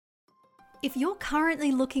If you're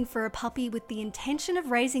currently looking for a puppy with the intention of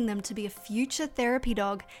raising them to be a future therapy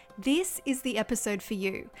dog, this is the episode for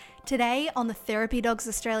you. Today on the Therapy Dogs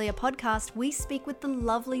Australia podcast, we speak with the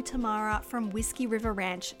lovely Tamara from Whiskey River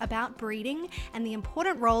Ranch about breeding and the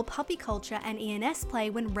important role puppy culture and ENS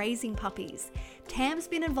play when raising puppies. Tam's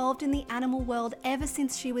been involved in the animal world ever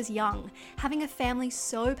since she was young. Having a family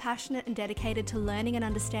so passionate and dedicated to learning and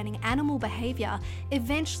understanding animal behaviour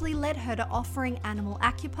eventually led her to offering animal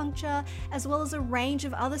acupuncture, as well as a range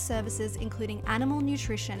of other services including animal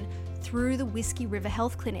nutrition through the Whiskey River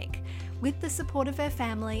Health Clinic. With the support of her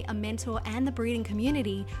family, a mentor and the breeding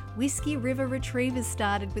community, Whiskey River Retrievers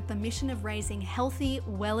started with the mission of raising healthy,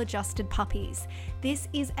 well-adjusted puppies. This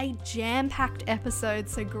is a jam-packed episode,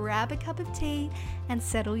 so grab a cup of tea and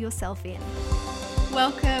settle yourself in.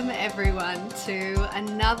 Welcome everyone to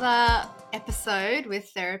another episode with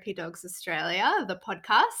Therapy Dogs Australia, the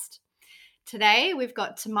podcast. Today we've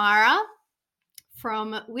got Tamara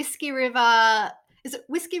from Whiskey River. Is it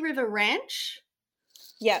Whiskey River Ranch?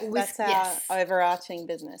 Yeah, that's our overarching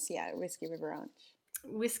business. Yeah, Whiskey River Ranch.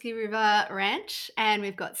 Whiskey River Ranch. And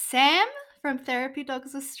we've got Sam from Therapy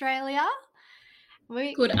Dogs Australia.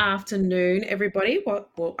 Good afternoon, everybody.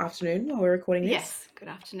 Well, afternoon while we're recording this. Yes, good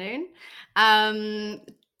afternoon.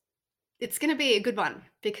 It's going to be a good one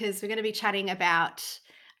because we're going to be chatting about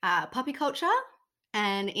puppy culture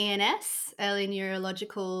and ENS, early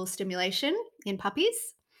neurological stimulation in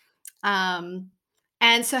puppies. And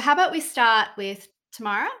so how about we start with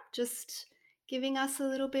Tamara, just giving us a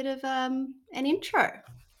little bit of an intro.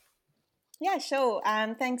 Yeah, sure.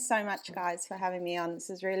 Thanks so much, guys, for having me on. This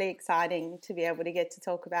is really exciting to be able to get to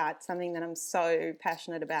talk about something that I'm so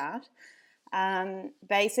passionate about.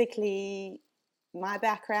 Basically, my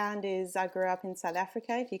background is I grew up in South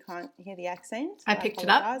Africa, if you can't hear the accent. I picked it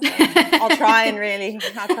up. I'll try to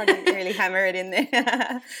really hammer it in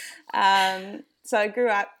there. So I grew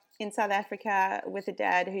up in South Africa with a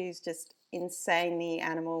dad who's just insanely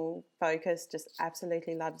animal focused, just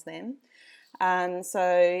absolutely loves them.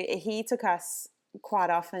 So he took us quite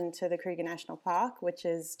often to the Kruger National Park, which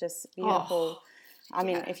is just beautiful. I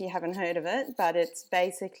mean, if you haven't heard of it, but it's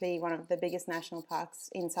basically one of the biggest national parks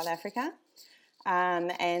in South Africa.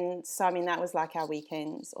 And so, I mean, that was like our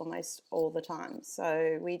weekends almost all the time.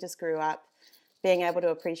 So we just grew up being able to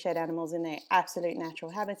appreciate animals in their absolute natural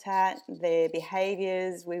habitat, their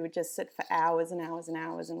behaviours. We would just sit for hours and hours and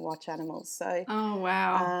hours and watch animals. So, oh,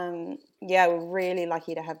 wow. Yeah, we're really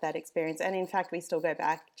lucky to have that experience. And in fact, we still go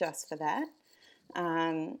back just for that.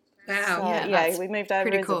 Wow. So, we moved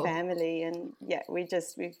over as cool. a family and we've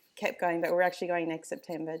kept going, but we're actually going next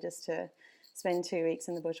September just to spend 2 weeks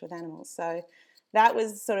in the bush with animals. So that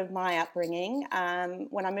was sort of my upbringing.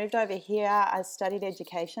 When I moved over here, I studied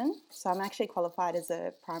education. So I'm actually qualified as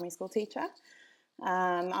a primary school teacher.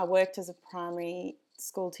 I worked as a primary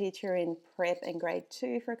school teacher in prep and grade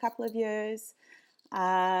 2 for a couple of years.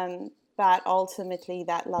 But ultimately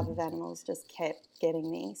that love of animals just kept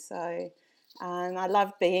getting me. So I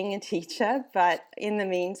loved being a teacher, but in the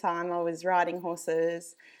meantime, I was riding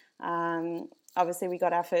horses. Obviously, we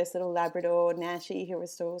got our first little Labrador, Nashi, who we're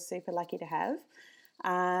still super lucky to have.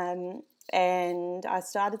 And I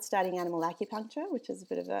started studying animal acupuncture, which is a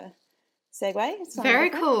bit of a segue. Very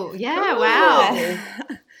cool. Yeah, wow.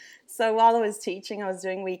 Yeah. So while I was teaching, I was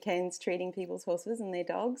doing weekends treating people's horses and their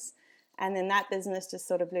dogs. And then that business just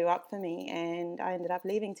sort of blew up for me, and I ended up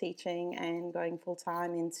leaving teaching and going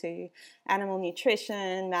full-time into animal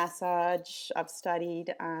nutrition, massage. I've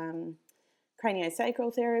studied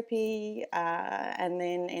craniosacral therapy, and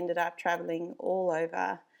then ended up traveling all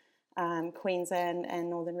over Queensland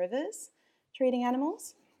and Northern Rivers treating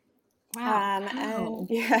animals. Wow.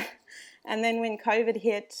 And then when COVID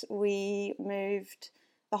hit, we moved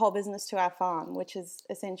the whole business to our farm, which is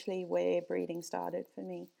essentially where breeding started for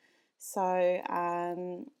me. So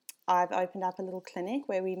I've opened up a little clinic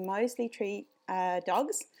where we mostly treat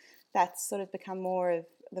dogs. That's sort of become more of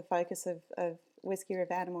the focus of Whiskey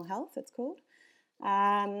River Animal Health, it's called.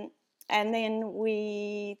 And then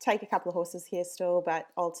we take a couple of horses here still, but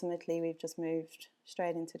ultimately we've just moved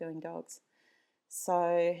straight into doing dogs.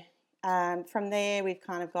 So from there, we've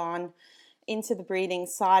kind of gone into the breeding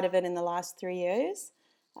side of it in the last 3 years.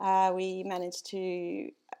 We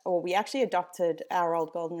actually adopted our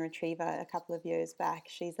old golden retriever a couple of years back.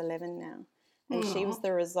 She's 11 now. And she was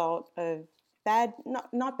the result of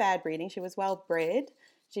not bad breeding. She was well bred.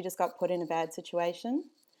 She just got put in a bad situation.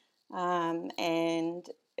 And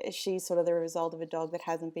she's sort of the result of a dog that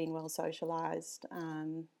hasn't been well socialized,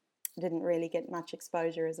 didn't really get much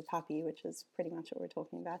exposure as a puppy, which is pretty much what we're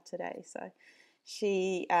talking about today. So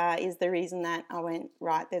she is the reason that I went,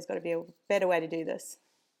 right, there's got to be a better way to do this.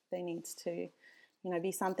 There needs to,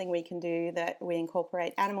 be something we can do that we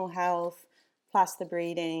incorporate animal health plus the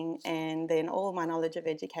breeding and then all my knowledge of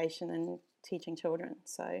education and teaching children.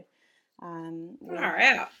 So we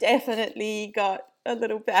definitely got a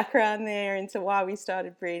little background there into why we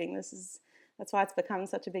started breeding. That's why it's become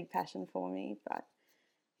such a big passion for me. But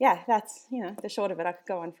yeah, that's, the short of it. I could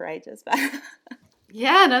go on for ages, but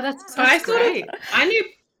yeah, no, that's great.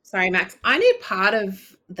 Sorry, Max, I knew part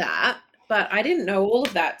of that, but I didn't know all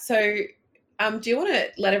of that. So do you want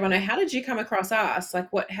to let everyone know, how did you come across us? Like,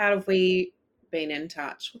 how have we been in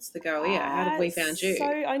touch? What's the go here? How have we found you?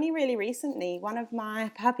 So only really recently, one of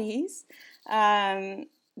my puppies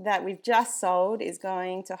that we've just sold is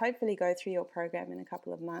going to hopefully go through your program in a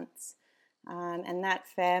couple of months. And that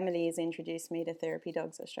family has introduced me to Therapy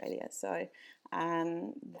Dogs Australia. So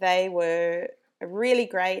they were really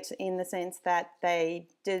great in the sense that they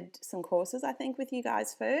did some courses, I think, with you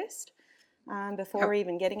guys first before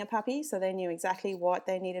even getting a puppy. So they knew exactly what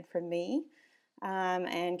they needed from me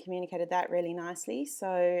and communicated that really nicely.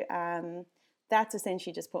 So that's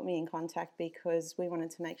essentially just put me in contact because we wanted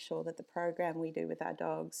to make sure that the program we do with our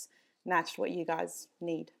dogs matched what you guys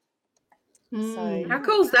need. So how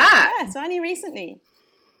cool is that? Yeah, it's only recently.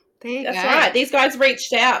 That's right. These guys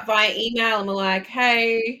reached out via email and were like,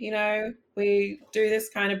 hey, we do this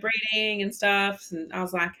kind of breeding and stuff. And I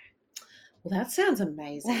was like, well, that sounds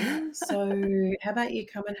amazing. So how about you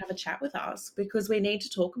come and have a chat with us, because we need to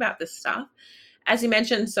talk about this stuff. As you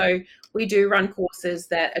mentioned, so we do run courses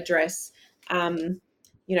that address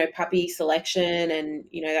puppy selection and,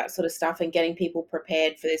 that sort of stuff, and getting people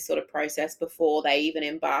prepared for this sort of process before they even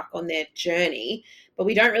embark on their journey. But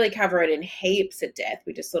we don't really cover it in heaps of depth.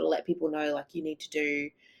 We just sort of let people know, like, you need to do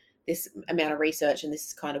this amount of research and this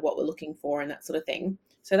is kind of what we're looking for and that sort of thing.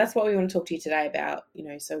 So that's what we want to talk to you today about,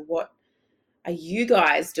 so what are you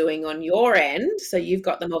guys doing on your end? So you've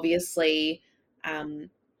got them obviously,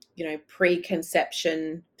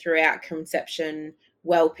 pre-conception, throughout conception,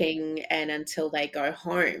 whelping, and until they go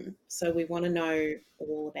home. So we want to know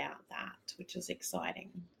all about that, which is exciting.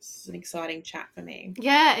 It's an exciting chat for me.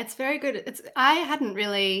 Yeah, it's very good. I hadn't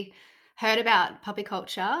really heard about puppy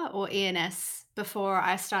culture or ENS before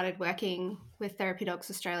I started working with Therapy Dogs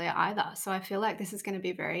Australia either. So I feel like this is going to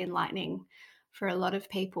be very enlightening for a lot of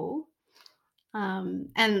people. And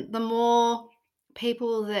the more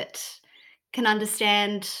people that can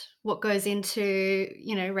understand what goes into,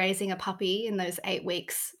 raising a puppy in those 8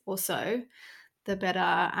 weeks or so, the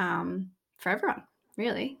better for everyone,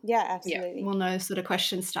 really. Yeah, absolutely. We'll know sort of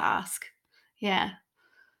questions to ask. Yeah.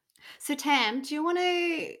 So Tam, do you want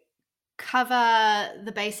to cover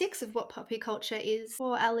the basics of what puppy culture is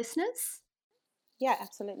for our listeners? Yeah,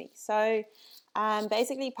 absolutely. So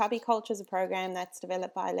basically, puppy culture is a program that's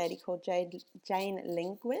developed by a lady called Jane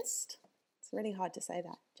Lindquist. It's really hard to say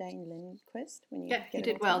that, Jane Lindquist. You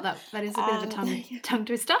did well. That is a bit of a tongue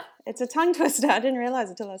twister. It's a tongue twister. I didn't realize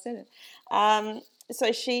it until I said it.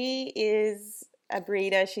 So she is a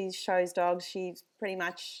breeder. She shows dogs. She's pretty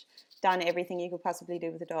much done everything you could possibly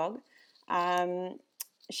do with a dog.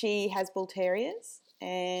 She has bull terriers,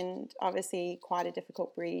 and obviously quite a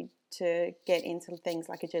difficult breed to get into things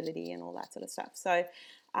like agility and all that sort of stuff. So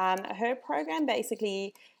her program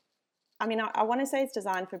basically, I want to say it's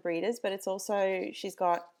designed for breeders, but it's also, she's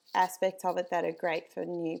got aspects of it that are great for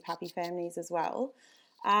new puppy families as well.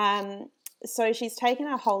 So she's taken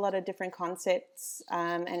a whole lot of different concepts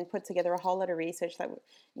and put together a whole lot of research that,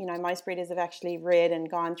 most breeders have actually read and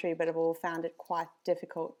gone through, but have all found it quite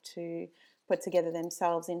difficult to put together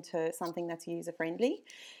themselves into something that's user-friendly.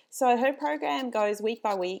 So her program goes week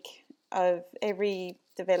by week of every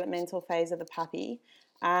developmental phase of the puppy.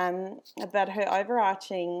 But her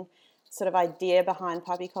overarching sort of idea behind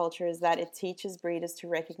puppy culture is that it teaches breeders to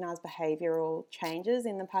recognize behavioral changes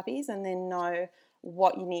in the puppies and then know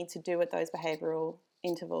what you need to do at those behavioral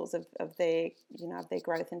intervals of their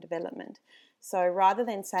growth and development. So rather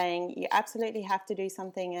than saying you absolutely have to do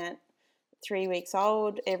something at 3 weeks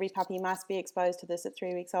old, every puppy must be exposed to this at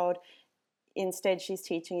 3 weeks old, instead she's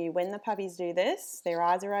teaching you when the puppies do this, their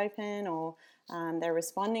eyes are open or they're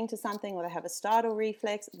responding to something or they have a startle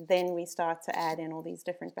reflex, then we start to add in all these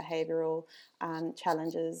different behavioral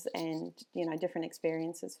challenges and different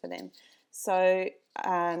experiences for them. So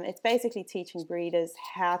it's basically teaching breeders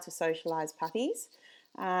how to socialize puppies.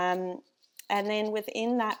 And then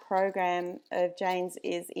within that program of Jane's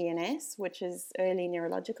is ENS, which is early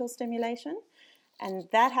neurological stimulation. And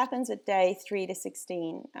that happens at day 3 to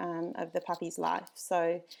 16 of the puppy's life.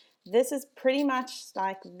 So this is pretty much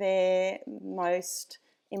like their most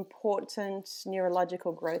important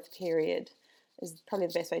neurological growth period, is probably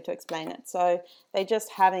the best way to explain it. So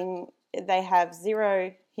they have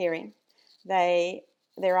 0 hearing.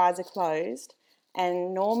 Their eyes are closed,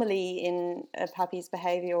 and normally in a puppy's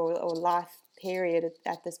behaviour or life period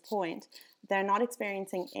at this point, they're not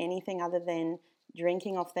experiencing anything other than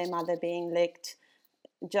drinking off their mother, being licked,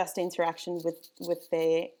 just interaction with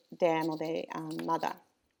their dam or their mother.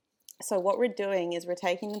 So what we're doing is we're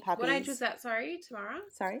taking the puppies. What age was that, sorry, Tamara?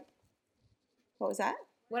 Sorry? What was that?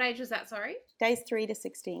 What age was that, sorry? Days 3 to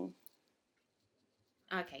 16.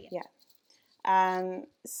 Okay, yeah.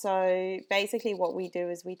 So basically what we do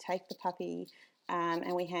is we take the puppy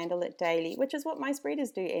and we handle it daily, which is what most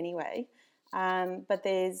breeders do anyway. But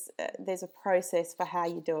there's a process for how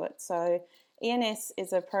you do it. So ENS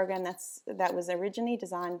is a program that was originally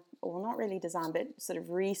designed, or not really designed, but sort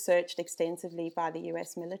of researched extensively by the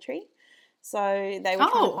US military. So they were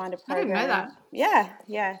trying to find a program. I didn't know that.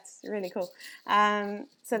 Yeah, it's really cool.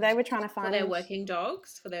 So they were trying to find... For their working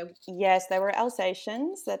dogs? Yes, they were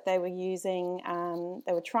Alsatians that they were using.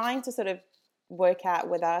 They were trying to sort of work out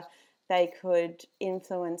whether they could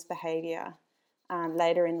influence behaviour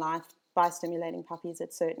later in life by stimulating puppies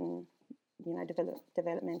at certain,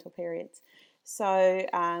 developmental periods. So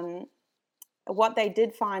what they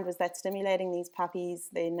did find was that stimulating these puppies,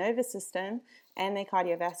 their nervous system and their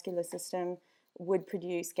cardiovascular system would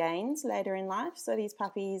produce gains later in life. So these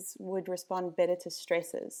puppies would respond better to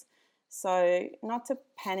stresses. So not to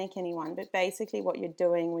panic anyone, but basically what you're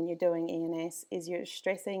doing when you're doing ENS is you're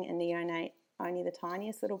stressing a neonate only the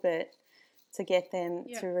tiniest little bit to get them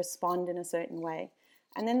to respond in a certain way.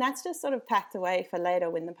 And then that's just sort of packed away for later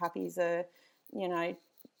when the puppies are,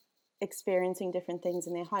 experiencing different things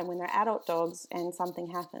in their home. When they're adult dogs and something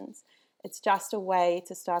happens, it's just a way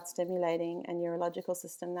to start stimulating a neurological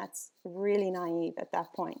system that's really naive at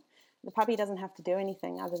that point. The puppy doesn't have to do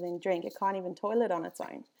anything other than drink. It can't even toilet on its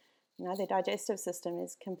own. Their digestive system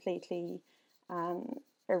is completely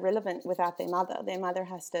irrelevant without their mother. Their mother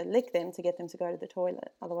has to lick them to get them to go to the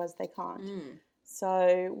toilet, otherwise they can't.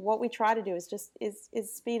 So what we try to do is just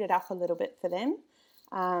speed it up a little bit for them.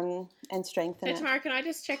 And strengthen it. Tamara, can I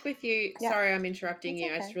just check with you? Yeah. Sorry, I'm interrupting you.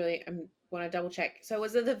 Okay. I just really want to double check. So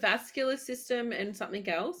was it the vascular system and something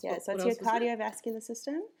else? Yeah, so it's your cardiovascular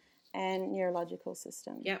system and neurological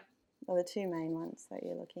system. Yep. Are the two main ones that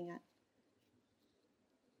you're looking at,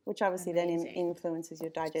 which obviously then influences your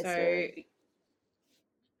digestive.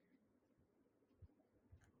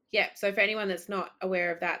 So for anyone that's not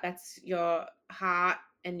aware of that, that's your heart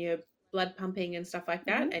and your blood pumping and stuff like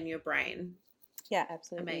that, and your brain. Yeah,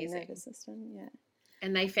 absolutely. Amazing. Nervous system, yeah.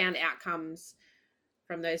 And they found outcomes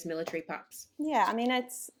from those military pups. Yeah, I mean,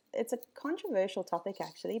 it's a controversial topic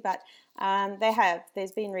actually, but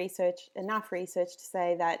there's been enough research to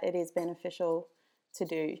say that it is beneficial to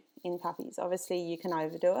do in puppies. Obviously, you can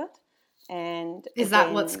overdo it. And is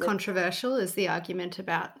that what's controversial, is the argument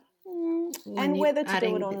about and whether to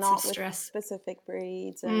do it or not with stress. Specific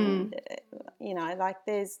breeds and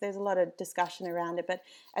there's a lot of discussion around it, but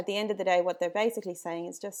at the end of the day what they're basically saying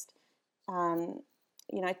is just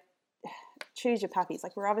choose your puppies.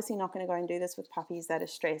 Like, we're obviously not going to go and do this with puppies that are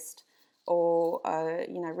stressed or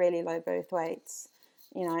really low birth weights.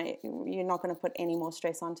 You're not going to put any more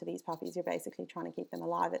stress onto these puppies. You're basically trying to keep them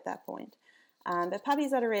alive at that point. But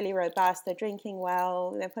puppies that are really robust, they're drinking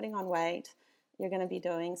well, they're putting on weight, you're going to be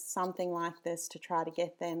doing something like this to try to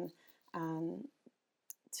get them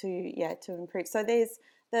to improve. So there's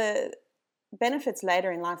the benefits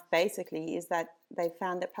later in life basically is that they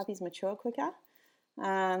found that puppies mature quicker.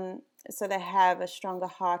 So they have a stronger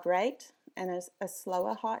heart rate and a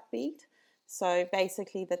slower heartbeat. So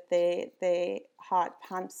basically that their heart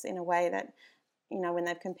pumps in a way that, when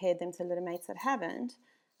they've compared them to littermates that haven't,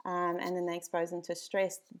 and then they expose them to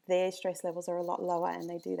stress, their stress levels are a lot lower, and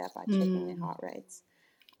they do that by checking their heart rates.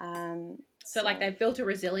 So like they've built a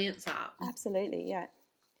resilience up. Absolutely, yeah.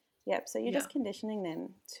 Yep, so you're just conditioning them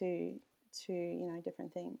to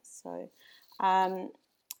different things. So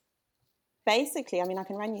basically, I mean, I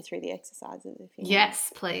can run you through the exercises if you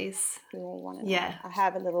Yes, please. If you all want to. Yeah. I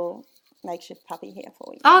have a little makeshift puppy here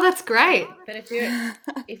for you. Oh, that's great. But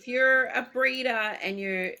if you're a breeder and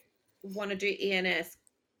you want to do ENS,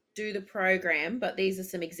 do the program, but these are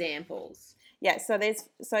some examples. Yeah, so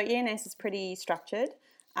ENS is pretty structured.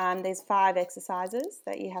 There's 5 exercises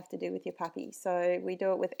that you have to do with your puppy. So we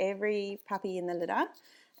do it with every puppy in the litter,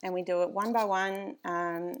 and we do it one by one,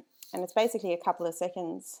 and it's basically a couple of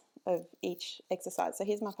seconds of each exercise. So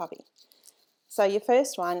here's my puppy. So your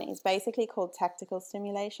first one is basically called tactical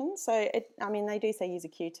stimulation. So they do say use a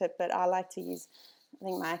Q-tip, but I like to use, I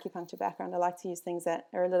think my acupuncture background, I like to use things that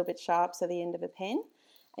are a little bit sharp, so the end of a pen.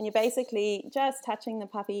 And you're basically just touching the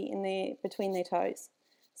puppy between their toes.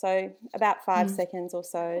 So about 5 seconds or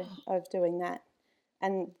so of doing that.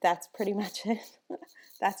 And that's pretty much it.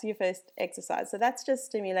 That's your first exercise. So that's just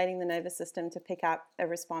stimulating the nervous system to pick up a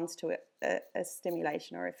response to a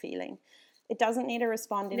stimulation or a feeling. It doesn't need to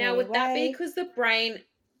respond in any way. Now, would that be because the brain...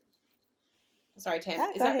 Sorry, Tam. Yeah,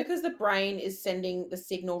 is go that ahead. because the brain is sending the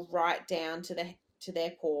signal right down to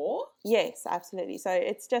their core? Yes, absolutely. So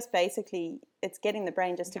it's just basically, it's getting the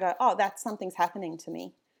brain just to go, oh, something's happening to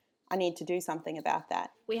me. I need to do something about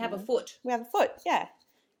that. We have a foot. We have a foot, yeah.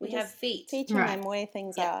 We have feet. Teaching them where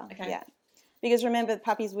things are. Okay. Yeah. Because remember,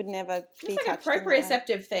 puppies would never be it's like touched. a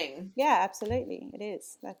proprioceptive thing. Yeah, absolutely. It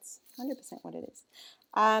is. That's 100% what it is.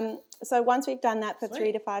 So once we've done that for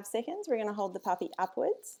 3 to 5 seconds, we're going to hold the puppy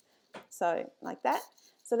upwards. So like that.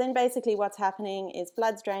 So then basically what's happening is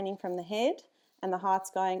blood's draining from the head and the heart's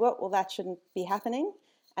going, well, that shouldn't be happening.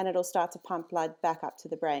 And it'll start to pump blood back up to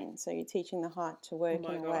the brain. So you're teaching the heart to work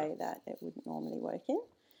in a way that it wouldn't normally work in.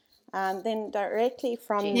 Then directly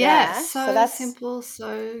from that, so that's simple,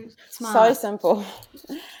 so smart. So simple.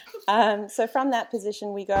 So from that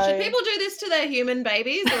position we go. Should people do this to their human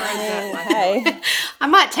babies? Or hey, I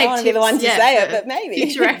might take. I want to be the one to say it, but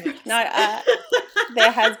maybe. No,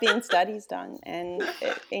 there has been studies done, and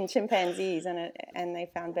in chimpanzees, and they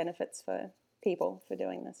found benefits for people for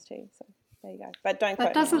doing this too. So. There you go. But don't quote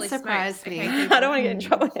me. That doesn't surprise me. Okay, I don't want to get in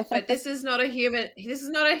trouble. But this is not a human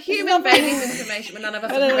baby's information. None of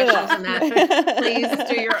us are professionals in that. Please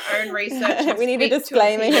do your own research. We need a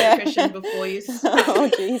disclaimer here. Before you oh,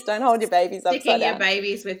 geez, don't hold your babies upside down. Sticking your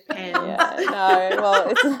babies with pens. Yeah, no, well,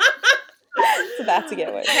 it's about to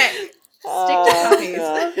get worse. Okay, stick to puppies.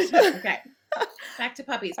 Okay, back to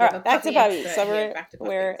puppies. All right, back to puppies. So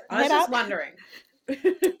we're I was just wondering.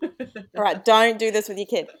 All right, don't do this with your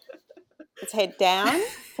kid. Let's head down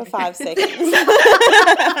for 5 seconds.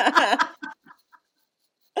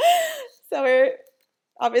 So we're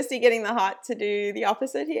obviously getting the heart to do the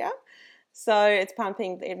opposite here. So it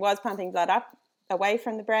was pumping blood up away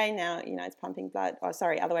from the brain. Now, it's pumping blood,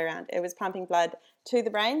 other way around. It was pumping blood to the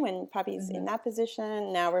brain when puppy's in that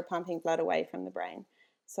position. Now we're pumping blood away from the brain.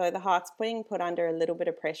 So the heart's being put under a little bit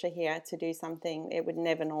of pressure here to do something it would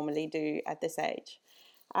never normally do at this age.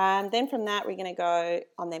 Then from that, we're going to go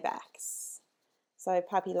on their backs. So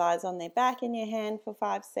puppy lies on their back in your hand for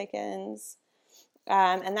 5 seconds.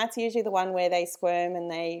 And that's usually the one where they squirm and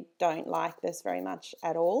they don't like this very much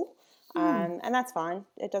at all. And that's fine.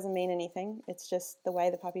 It doesn't mean anything. It's just the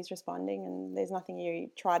way the puppy's responding, and there's nothing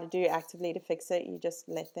you try to do actively to fix it. You just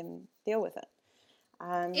let them deal with it.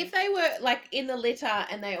 If they were like in the litter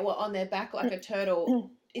and they were on their back like a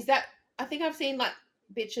turtle, is that, I think I've seen like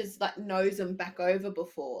bitches like nose them back over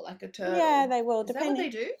before, like a turtle. Yeah, they will. Is that what they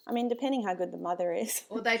do? I mean, depending how good the mother is.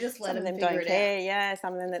 Or they just let them figure don't it care. out. Yeah,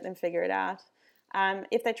 some of them let them figure it out.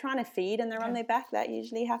 If they're trying to feed and they're on their back, that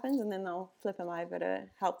usually happens, and then they'll flip them over to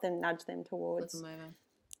help them, nudge them towards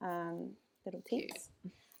little teats.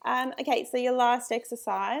 Okay, so your last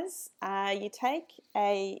exercise, you take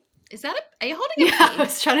a... Is that are you holding it? Yeah, I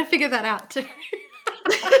was trying to figure that out too.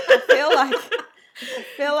 I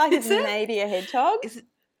feel like it's maybe a hedgehog. Is it?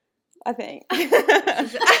 I think.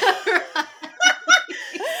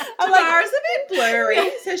 Tamara's a bit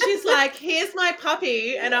blurry, so she's like, "Here's my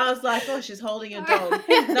puppy," and I was like, "Oh, she's holding a dog."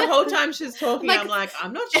 The whole time she's talking, I'm like,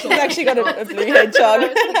 "I'm not sure." She's actually got a blue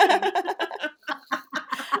hedgehog.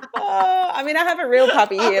 I mean, I have a real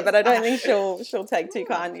puppy here, but I don't think she'll take too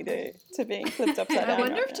kindly to being flipped upside down. I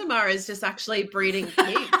wonder if Tamara's just actually breeding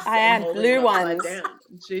pigs. I am blue ones.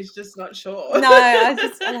 She's just not sure. No, I've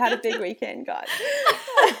had a big weekend, guys.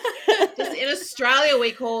 Just in Australia,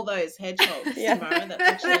 we call those hedgehogs. Yeah. Tamara.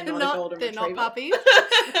 That's actually not a golden they're retriever. not puppies.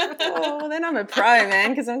 Oh, well, then I'm a pro,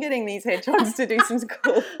 man, because I'm getting these hedgehogs to do some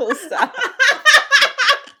cool stuff.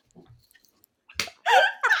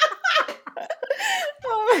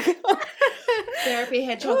 Oh my God. Therapy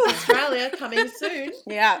Hedgehogs Australia coming soon.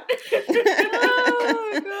 Yeah. Oh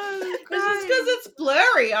my God. Because it's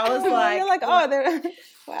blurry. I was like, you're like, they're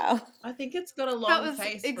wow. I think it's got a long That was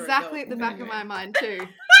face. exactly at the back of my mind too.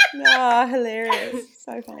 Oh, hilarious.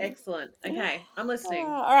 So funny. Excellent. Okay, I'm listening.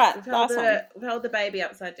 All right, We've held, last one. we've held the baby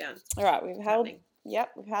upside down. All right, we've held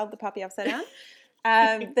the puppy upside down.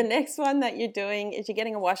 The next one that you're doing is you're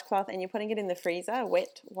getting a washcloth and you're putting it in the freezer, a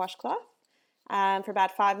wet washcloth, for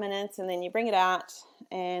about 5 minutes, and then you bring it out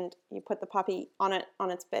and you put the puppy on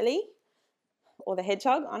its belly, or the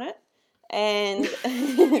hedgehog on it, and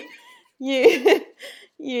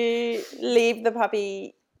you leave the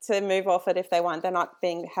puppy to move off it if they want. They're not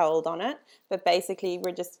being held on it, but basically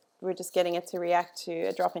we're just getting it to react to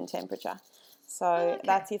a drop in temperature. So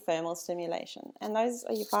that's your thermal stimulation, and those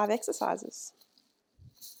are your 5 exercises.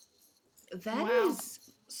 That is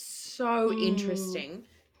so interesting.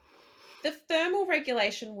 The thermal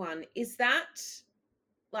regulation one, is that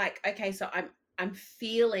like, okay, so I'm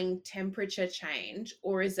feeling temperature change,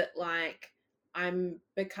 or is it like I'm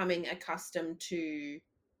becoming accustomed to,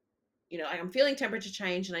 like I'm feeling temperature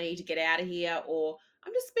change and I need to get out of here, or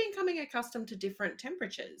I'm just becoming accustomed to different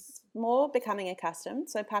temperatures? More becoming accustomed.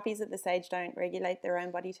 So puppies at this age don't regulate their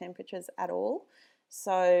own body temperatures at all.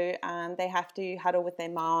 So they have to huddle with their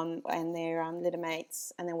mum and their litter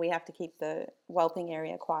mates, and then we have to keep the whelping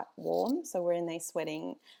area quite warm. So we're in there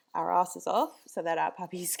sweating our asses off so that our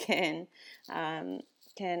puppies can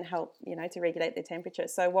help, to regulate their temperature.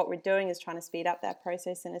 So what we're doing is trying to speed up that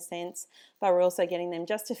process in a sense, but we're also getting them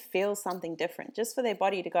just to feel something different, just for their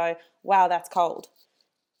body to go, wow, that's cold,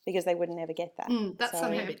 because they would never get that. That's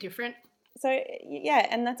something a bit different. So yeah,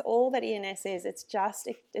 and that's all that ENS is. It's just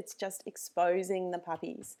exposing the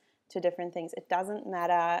puppies to different things. It doesn't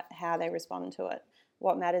matter how they respond to it.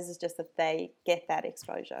 What matters is just that they get that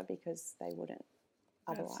exposure, because they wouldn't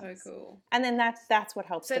otherwise. That's so cool. And then that's what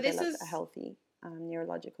helps develop a a healthy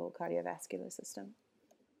neurological cardiovascular system.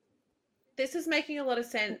 This is making a lot of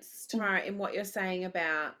sense, Tamara, in what you're saying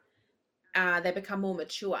about they become more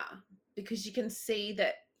mature, because you can see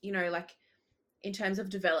that, like in terms of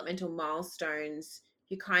developmental milestones,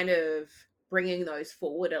 you're kind of bringing those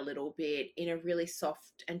forward a little bit in a really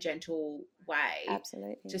soft and gentle way.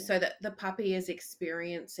 Absolutely. Just so that the puppy is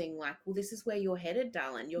experiencing like, well, this is where you're headed,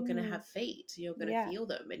 darling. You're going to have feet. You're going to feel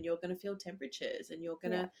them, and you're going to feel temperatures, and you're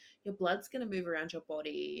going to, your blood's going to move around your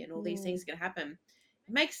body, and all these things are going to happen.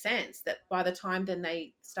 It makes sense that by the time then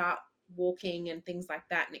they start walking and things like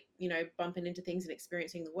that, and, bumping into things and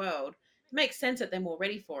experiencing the world, it makes sense that they're more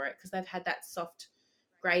ready for it, because they've had that soft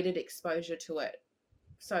graded exposure to it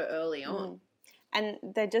so early on. And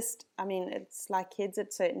they're just, it's like kids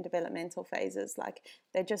at certain developmental phases, like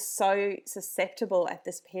they're just so susceptible at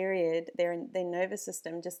this period. Their nervous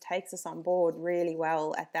system just takes us on board really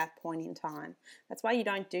well at that point in time. That's why you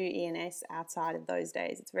don't do ENS outside of those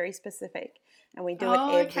days. It's very specific, and we do it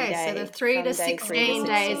every day. So the 3 to 16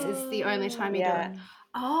 days is the only time you do it.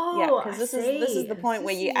 Oh, because this is the point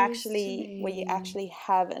where you actually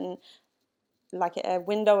have like a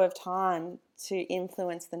window of time to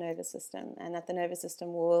influence the nervous system, and that the nervous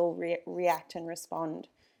system will react and respond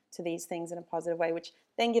to these things in a positive way, which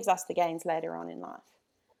then gives us the gains later on in life.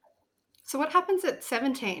 So what happens at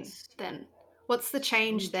 17 then? What's the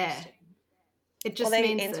change there? It just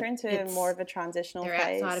means they enter into more of a transitional phase.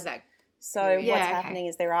 They're outside of that. So what's happening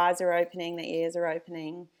is their eyes are opening, their ears are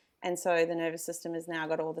opening, and so the nervous system has now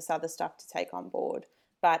got all this other stuff to take on board.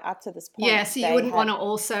 But up to this point, so you wouldn't want to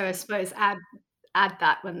also, I suppose, add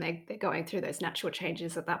that when they're going through those natural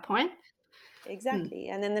changes at that point. Exactly.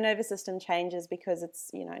 And then the nervous system changes because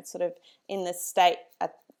it's, it's sort of in this state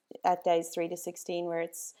at days 3 to 16 where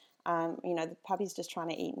it's, the puppy's just trying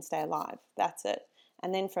to eat and stay alive. That's it.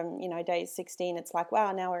 And then from, days 16, it's like,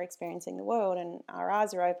 wow, now we're experiencing the world and our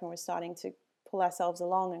eyes are open. We're starting to pull ourselves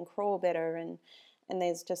along and crawl better. And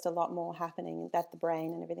there's just a lot more happening that the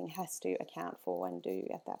brain and everything has to account for and do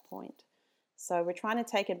at that point. So we're trying to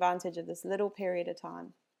take advantage of this little period of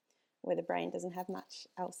time where the brain doesn't have much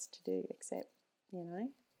else to do except,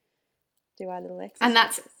 do our little exercise. And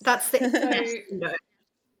that's the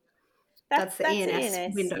that's the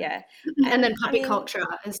ENS window. Yeah. And then puppy culture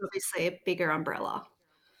is obviously a bigger umbrella.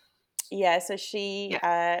 Yeah, so she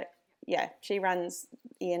she runs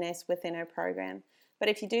ENS within her program. But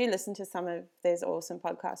if you do listen to there's awesome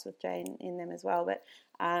podcasts with Jane in them as well. But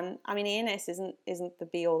ENS isn't the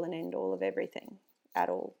be all and end all of everything at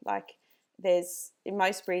all. Like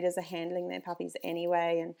most breeders are handling their puppies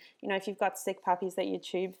anyway, and if you've got sick puppies that you're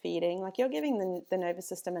tube feeding, like you're giving the nervous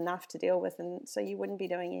system enough to deal with, and so you wouldn't be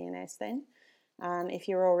doing ENS then. If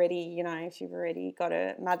you're already, if you've already got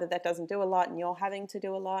a mother that doesn't do a lot and you're having to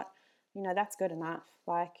do a lot, that's good enough.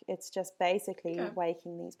 Like it's just basically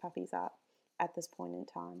waking these puppies up at this point in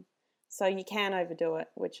time. So you can overdo it,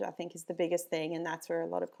 which I think is the biggest thing, and that's where a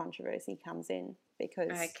lot of controversy comes in, because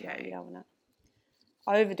you don't want to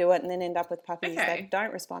overdo it and then end up with puppies that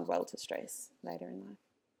don't respond well to stress later in life.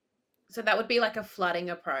 So that would be like a flooding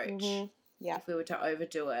approach. Mm-hmm. Yeah. If we were to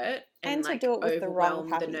overdo it and to do it with the wrong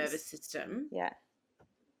puppies. The nervous system. Yeah.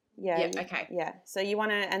 Okay. Yeah. So you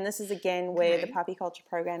want to, and this is again where the puppy culture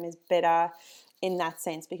program is better in that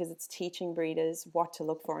sense, because it's teaching breeders what to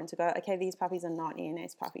look for and to go, okay, these puppies are not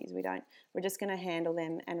ENS puppies. We're just going to handle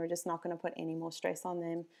them, and we're just not going to put any more stress on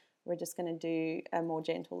them. We're just going to do a more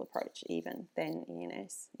gentle approach even than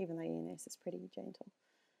ENS, even though ENS is pretty gentle.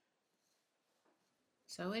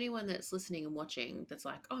 So anyone that's listening and watching that's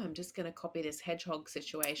like, oh, I'm just going to copy this hedgehog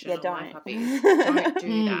situation Yeah, on don't. my puppies. Don't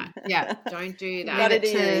do that. Yeah. Don't do You that. got to do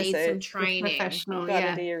your Need some research. training. Professional, Got to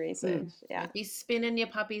yeah. do your research. Yeah. Don't be spinning your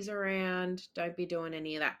puppies around. Don't be doing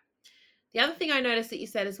any of that. The other thing I noticed that you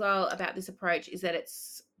said as well about this approach is that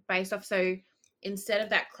it's based off, so instead of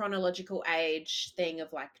that chronological age thing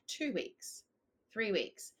of like 2 weeks, 3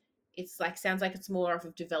 weeks, it's like, sounds like it's more off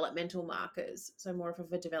of developmental markers, so more off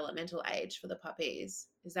of a developmental age for the puppies.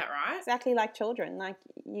 Is that right? Exactly like children. Like,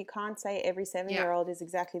 you can't say every 7-year-old is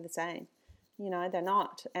exactly the same. You know, they're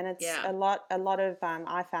not. And it's a lot of,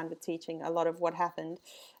 I found with teaching, a lot of what happened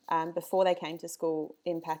before they came to school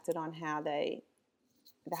impacted on how they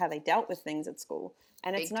dealt with things at school.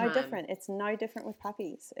 And it's no different. It's no different with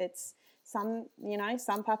puppies. It's some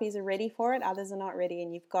puppies are ready for it, others are not ready,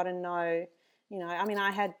 and you've got to know, you know, I mean,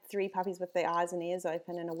 I had 3 puppies with their eyes and ears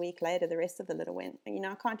open, and a week later the rest of the litter went. You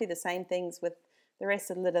know, I can't do the same things with the rest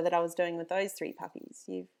of the litter that I was doing with those 3 puppies.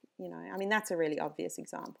 You know, I mean, that's a really obvious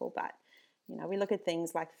example, but you know, we look at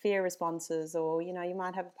things like fear responses, or, you know, you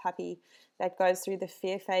might have a puppy that goes through the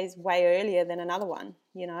fear phase way earlier than another one,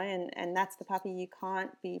 you know, and that's the puppy. You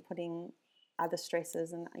can't be putting other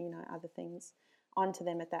stresses and, you know, other things onto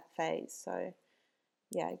them at that phase. So,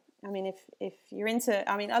 yeah, I mean, if you're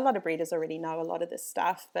into, I mean, a lot of breeders already know a lot of this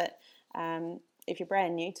stuff, but if you're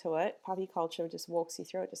brand new to it, puppy culture just walks you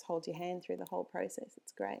through it, just holds your hand through the whole process.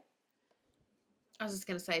 It's great. I was just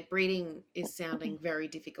going to say, breeding is sounding very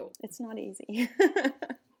difficult. It's not easy.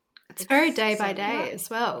 It's very day by day as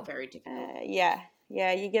well. Very difficult. Yeah,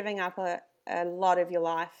 you're giving up a lot of your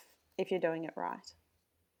life if you're doing it right.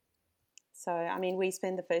 So, I mean, we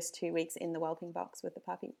spend the first 2 weeks in the whelping box with the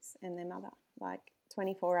puppies and their mother, like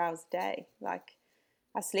 24 hours a day. Like,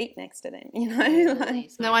 I sleep next to them, you know. Like,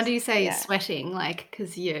 no wonder you say you're sweating, like,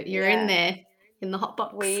 because you're in there in the hot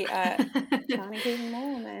box. We are trying to keep them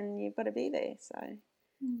warm, and you've got to be there. So,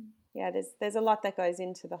 yeah, there's a lot that goes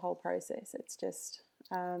into the whole process. It's just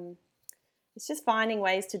finding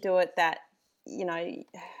ways to do it that, you know,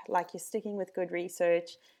 like, you're sticking with good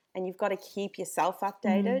research, and you've got to keep yourself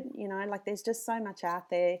updated. You know, like, there's just so much out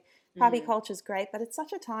there. Puppy culture is great, but it's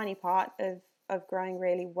such a tiny part of growing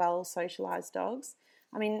really well socialized dogs.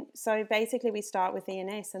 I mean, so basically we start with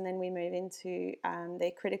ENS, and then we move into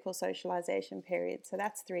their critical socialization period. So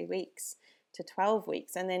that's 3 weeks to 12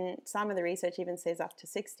 weeks. And then some of the research even says up to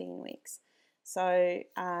 16 weeks. So,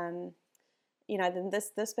 you know, then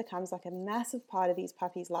this becomes like a massive part of these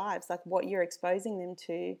puppies' lives. Like, what you're exposing them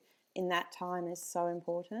to in that time is so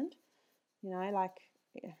important. You know, like,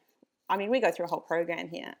 I mean, we go through a whole program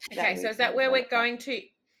here. Okay, so is that where we're going to,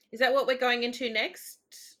 is that what we're going into next?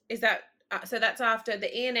 Is that, so that's after the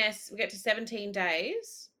ENS, we get to 17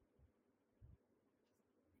 days.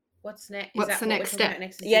 What's next? What's the next step?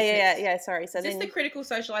 Yeah. Sorry. So is this the critical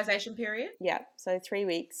socialization period? Yeah. So 3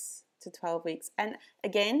 weeks to 12 weeks. And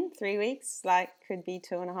again, 3 weeks, like, could be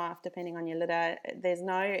 2.5, depending on your litter. There's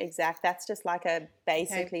no exact, that's just like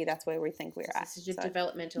basically that's where we think we're at. This is your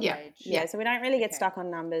developmental age. Yeah. So we don't really get stuck on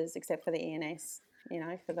numbers except for the ENS, you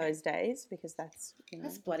know, for those days, because that's, you know.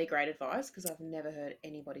 That's bloody great advice, because I've never heard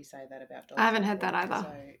anybody say that about dogs. I haven't heard that either.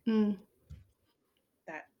 So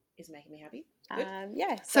that is making me happy. Good.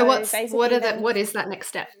 So what is that next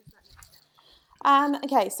step?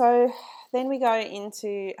 Okay, so then we go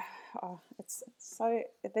into,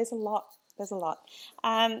 there's a lot.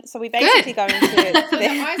 So we basically go into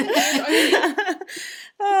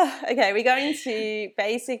okay, we go into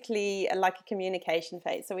basically like a communication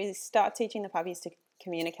phase. So we start teaching the puppies to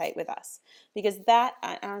communicate with us, because that,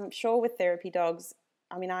 I'm sure with therapy dogs,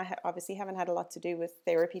 I mean, I obviously haven't had a lot to do with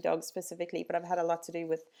therapy dogs specifically, but I've had a lot to do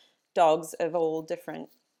with dogs of all different,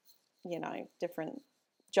 you know, different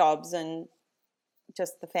jobs, and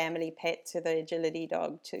just the family pet to the agility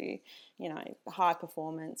dog to, you know, high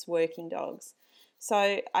performance working dogs.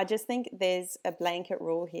 So I just think there's a blanket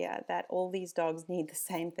rule here that all these dogs need the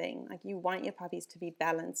same thing. Like, you want your puppies to be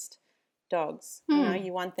balanced dogs. You know,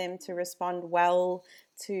 you want them to respond well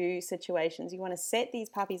to situations. You want to set these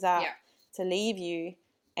puppies up to leave you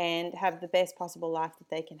and have the best possible life that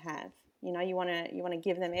they can have. You know, you want to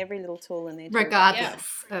give them every little tool in their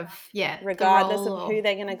toolbox. Regardless of who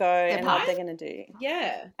they're going to go and what they're going to do.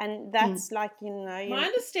 Yeah. And that's like, you know. My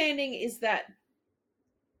understanding is that,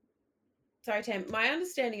 sorry, Tam, my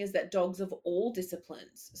understanding is that dogs of all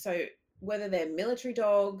disciplines, so whether they're military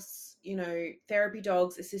dogs, you know, therapy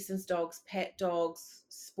dogs, assistance dogs, pet dogs,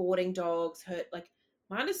 sporting dogs,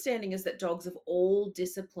 my understanding is that dogs of all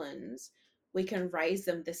disciplines, we can raise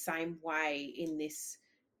them the same way in this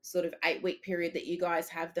sort of 8-week period that you guys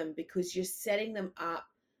have them, because you're setting them up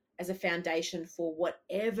as a foundation for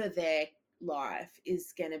whatever their life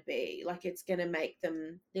is going to be. Like, it's going to make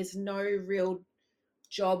them, there's no real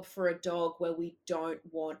job for a dog where we don't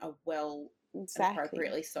want a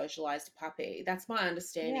appropriately socialized puppy. That's my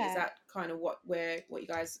understanding. Yeah. Is that kind of what you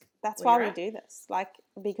guys? That's why we do this, like,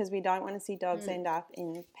 because we don't want to see dogs end up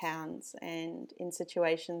in pounds and in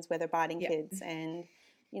situations where they're biting kids, and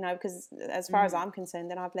because as far as I'm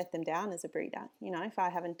concerned, then I've let them down as a breeder. If I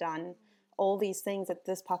haven't done all these things that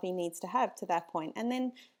this puppy needs to have to that point, and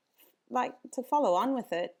then like to follow on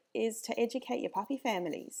with it is to educate your puppy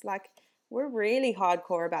families. Like, we're really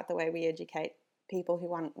hardcore about the way we educate people who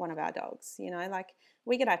want one of our dogs. Like,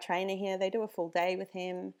 we get our trainer here, they do a full day with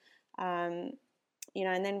him.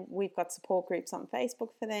 And then we've got support groups on Facebook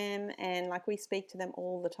for them, and like we speak to them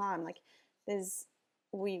all the time. Like,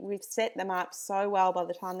 we've set them up so well by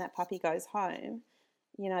the time that puppy goes home,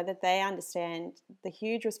 that they understand the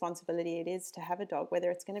huge responsibility it is to have a dog,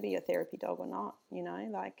 whether it's going to be your therapy dog or not.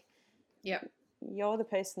 Like, you're the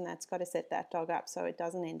person that's got to set that dog up so it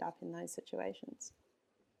doesn't end up in those situations.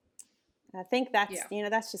 And I think that's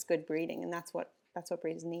that's just good breeding, and that's what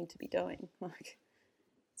breeders need to be doing. Like,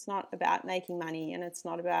 it's not about making money, and it's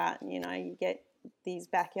not about, you get these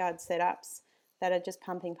backyard setups that are just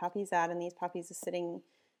pumping puppies out, and these puppies are sitting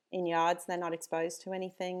in yards, they're not exposed to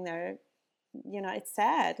anything, they're, it's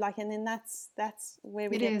sad. Like, and then that's where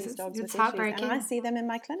we get these dogs with issues. And I see them in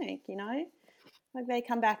my clinic, like they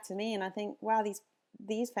come back to me and I think, wow,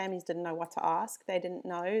 these families didn't know what to ask. They didn't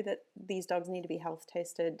know that these dogs need to be health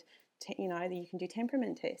tested. You can do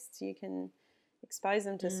temperament tests. You can expose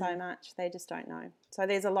them to so much. They just don't know. So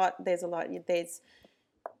there's a lot.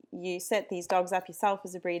 You set these dogs up yourself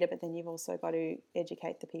as a breeder, but then you've also got to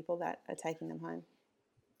educate the people that are taking them home.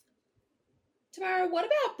 Tamara, what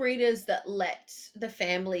about breeders that let the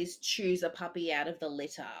families choose a puppy out of the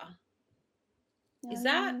litter? Is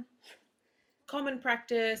that common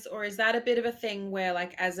practice, or is that a bit of a thing where,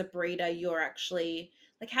 like, as a breeder, you're actually,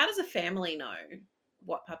 like, how does a family know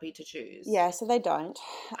what puppy to choose? Yeah, so they don't.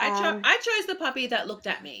 I chose the puppy that looked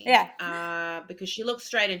at me. Yeah. Because she looked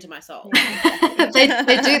straight into my soul. They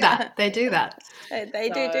do that. They do that. They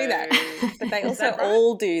do that. But they also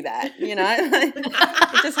all do that,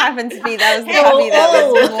 It just happens to be that was the puppy that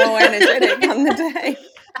was more energetic on the day.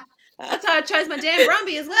 That's how I chose my damn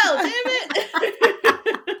Brumby as well, damn it.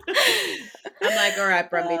 I'm like, all right,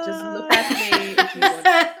 Brumby, just look at me if you want.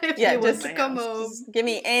 Yeah, just come home. Just give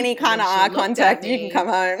me any kind of eye contact, you can come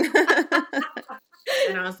home.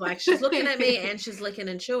 And I was like, she's looking at me and she's licking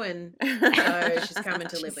and chewing, so she's coming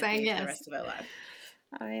to live with me for the rest of her life.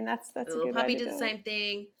 I mean, that's the little puppy did the same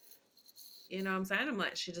thing. You know what I'm saying? I'm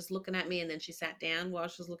like, she's just looking at me, and then she sat down while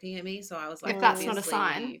she was looking at me. So I was like, if that's not a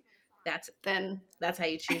sign, that's how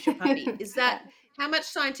you choose your puppy. Is that how much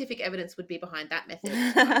scientific evidence would be behind that method?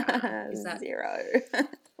 Is that 0?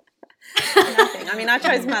 Nothing. I mean, I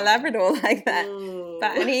chose my Labrador like that,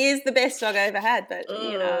 and he is the best dog I ever had. But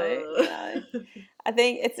I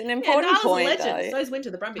think it's an important point. Though. So is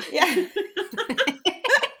Winter the Brumby. Yeah.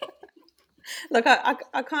 Look, I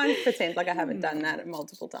can't pretend like I haven't done that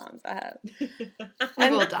multiple times. I have.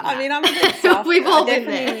 We've all done. I mean, I'm a bit soft. We've all been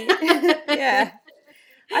there. Yeah.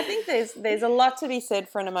 I think there's a lot to be said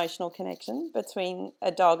for an emotional connection between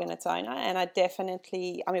a dog and its owner, and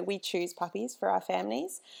we choose puppies for our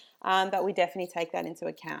families, but we definitely take that into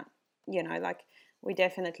account. Like, we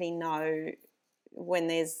definitely know when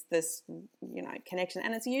there's this, connection,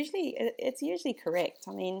 and it's usually correct.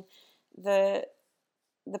 I mean, the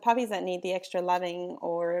puppies that need the extra loving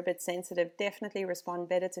or are a bit sensitive definitely respond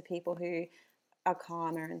better to people who are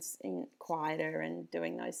calmer and quieter and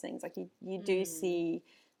doing those things. Like, you do see.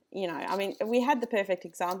 I mean, we had the perfect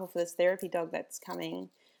example for this therapy dog that's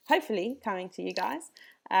hopefully coming to you guys.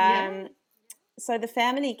 So the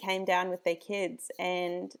family came down with their kids,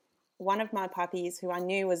 and one of my puppies, who I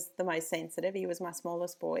knew was the most sensitive, he was my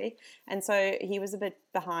smallest boy, and so he was a bit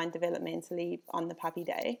behind developmentally on the puppy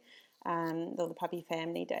day, or the puppy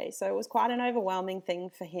family day. So it was quite an overwhelming thing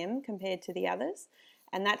for him compared to the others.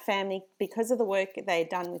 And that family, because of the work they'd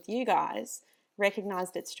done with you guys,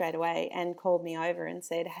 recognized it straight away and called me over and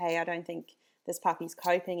said, hey, I don't think this puppy's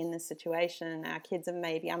coping in this situation. Our kids are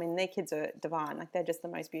their kids are divine. Like, they're just the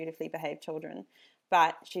most beautifully behaved children.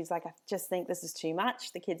 But she's like, I just think this is too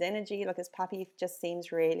much. The kid's energy, like, this puppy just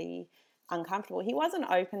seems really uncomfortable. He wasn't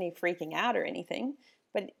openly freaking out or anything,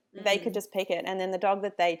 but they could just pick it. And then the dog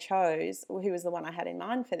that they chose, who was the one I had in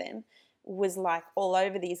mind for them, was like all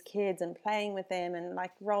over these kids and playing with them and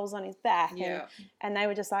like rolls on his back. And they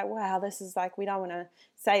were just like, wow, this is like, we don't want to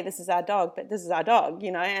say this is our dog, but this is our dog,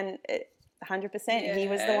 and 100%. He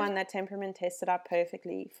was the one that temperament tested up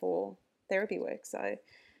perfectly for therapy work. So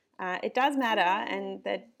It does matter, and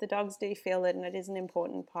that the dogs do feel it, and it is an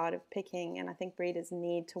important part of picking. And I think breeders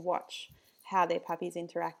need to watch how their puppies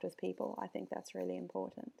interact with people. I think that's really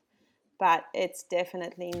important. But it's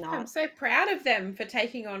definitely not. I'm so proud of them for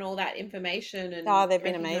taking on all that information and they've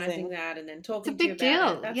been recognizing amazing. that, and then talking It's a to you big about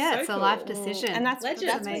deal. it. That's yeah, so it's a cool. life decision. And that's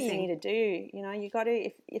Legend. what you need to do. You know, you got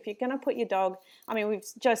to, if you're going to put your dog, I mean, we've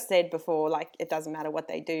just said before, like, it doesn't matter what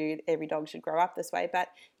they do, every dog should grow up this way, but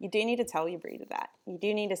you do need to tell your breeder that. You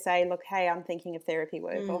do need to say, look, hey, I'm thinking of therapy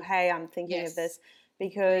work, or hey, I'm thinking of this,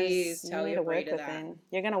 because you need to work with them.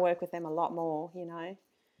 You're going to work with them a lot more, you know.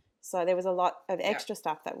 So there was a lot of extra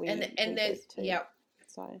stuff that we and there's too. Yep.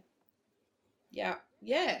 So yeah.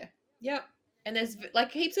 And there's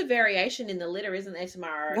like heaps of variation in the litter, isn't there,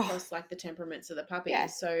 Tamara, across like the temperaments of the puppies. Yeah,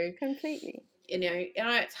 so completely. You know,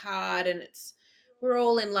 it's hard, and we're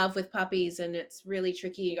all in love with puppies, and it's really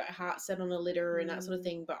tricky. You got your heart set on a litter and that sort of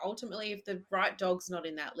thing. But ultimately, if the right dog's not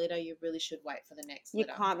in that litter, you really should wait for the next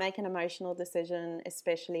litter. You can't make an emotional decision,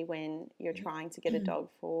 especially when you're trying to get a dog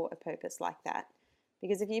for a purpose like that.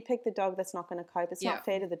 Because if you pick the dog that's not going to cope, it's not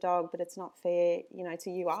fair to the dog, but it's not fair, you know, to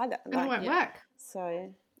you either. And it won't work. So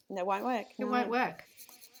it won't work. It won't work.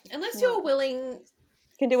 Unless you're willing.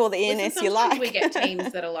 You can do all the ENS you like. We get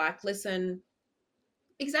teams that are like, listen,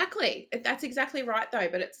 exactly. That's exactly right, though.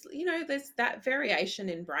 But it's, you know, there's that variation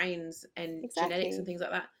in brains and genetics and things like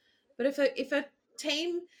that. But if a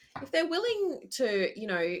team, if they're willing to, you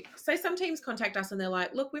know, say some teams contact us and they're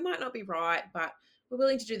like, look, we might not be right, but we're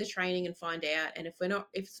willing to do the training and find out. And if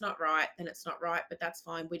it's not right, then it's not right, but that's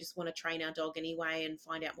fine. We just want to train our dog anyway and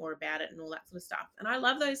find out more about it and all that sort of stuff. And I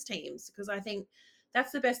love those teams, because I think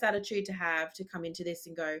that's the best attitude to have, to come into this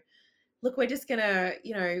and go, look, we're just going to,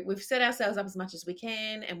 you know, we've set ourselves up as much as we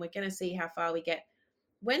can, and we're going to see how far we get.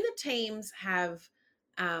 When the teams have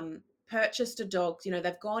purchased a dog, you know,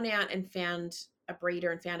 they've gone out and found a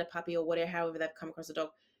breeder and found a puppy or whatever, however they've come across a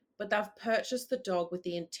dog, but they've purchased the dog with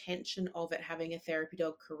the intention of it having a therapy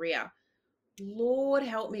dog career. Lord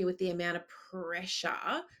help me with the amount of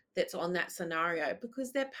pressure that's on that scenario,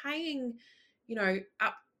 because they're paying, you know,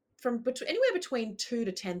 up from anywhere between $2,000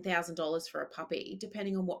 to $10,000 for a puppy,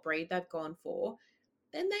 depending on what breed they've gone for.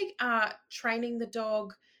 Then they are training the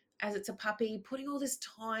dog as it's a puppy, putting all this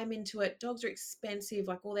time into it. Dogs are expensive,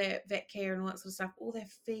 like all their vet care and all that sort of stuff, all their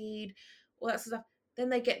feed, all that sort of stuff. Then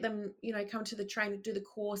they get them, you know, come to the train, do the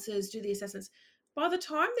courses, do the assessments. By the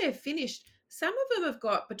time they're finished, some of them have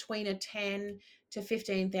got between a $10,000 to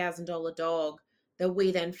 $15,000 dog that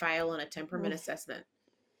we then fail on a temperament assessment,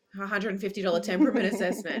 $150 temperament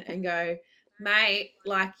assessment, and go, mate,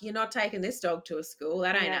 like, you're not taking this dog to a school.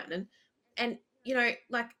 That ain't happening. And, you know,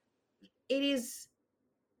 like, it is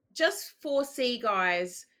just foresee,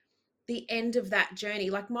 guys, the end of that journey.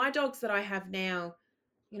 Like my dogs that I have now,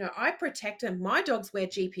 you know, I protect them. My dogs wear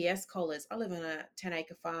GPS collars. I live on a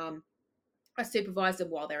 10-acre farm. I supervise them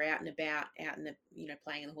while they're out and about, out in the, you know,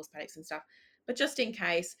 playing in the horse paddocks and stuff. But just in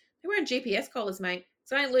case, they're wearing GPS collars, mate.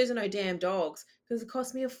 So I ain't losing no damn dogs, because it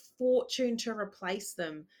cost me a fortune to replace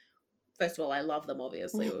them. First of all, I love them,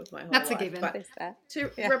 obviously, with my whole life. That's a given.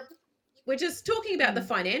 But we're just talking about the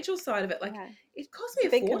financial side of it. Like, it cost me a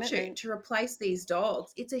fortune commitment to replace these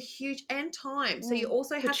dogs. It's a huge, and time. So you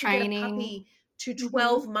also have to get a puppy to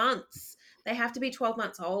 12 months. They have to be 12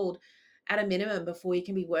 months old at a minimum before you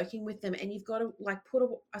can be working with them. And you've got to like put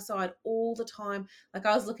aside all the time. Like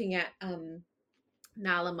I was looking at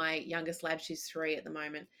Nala, my youngest lab, she's 3 at the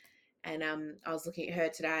moment. And I was looking at her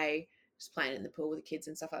today, just playing in the pool with the kids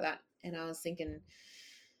and stuff like that. And I was thinking,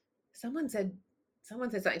 someone said something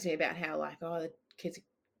to me about how, like, oh, the kids,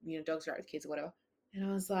 you know, dogs are out with kids or whatever. And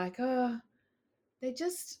I was like, oh,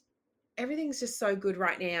 everything's just so good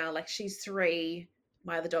right now. Like, she's 3,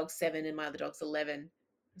 my other dog's 7, and my other dog's 11. I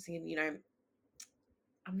was thinking, you know,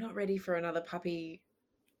 I'm not ready for another puppy,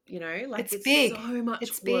 you know, like it's big. So much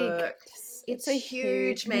work. Big. It's a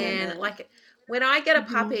huge, man. Like when I get a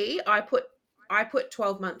puppy, I put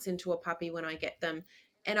 12 months into a puppy when I get them.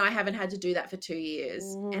 And I haven't had to do that for 2 years,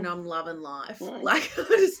 and I'm loving life. Like, I'm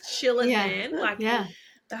just chilling, man. Like,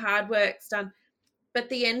 the hard work's done. But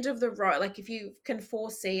the end of the road, like, if you can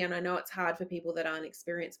foresee, and I know it's hard for people that aren't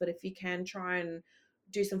experienced, but if you can try and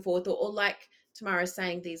do some forethought, or like Tamara's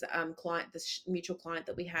saying, these this mutual client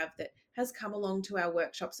that we have that has come along to our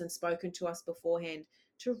workshops and spoken to us beforehand,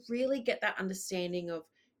 to really get that understanding of,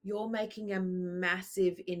 you're making a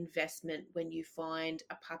massive investment when you find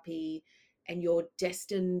a puppy and you're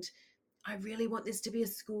destined, I really want this to be a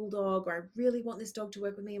school dog, or I really want this dog to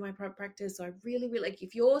work with me in my private practice. So I really, really, like,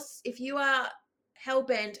 if you are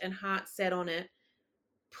hell-bent and heart set on it,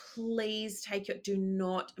 please do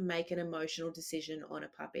not make an emotional decision on a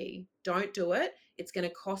puppy. Don't do it. it's going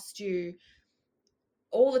to cost you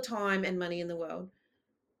all the time and money in the world.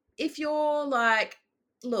 If you're like,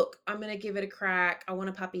 look, I'm going to give it a crack, I want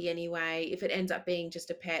a puppy anyway, if it ends up being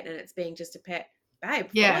just a pet and it's being just a pet, babe,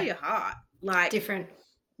 follow your heart. Like, different.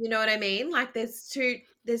 You know what I mean? Like there's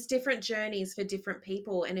different journeys for different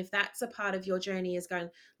people. And if that's a part of your journey is going,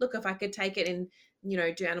 look, if I could take it and,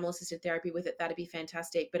 do animal assisted therapy with it, that'd be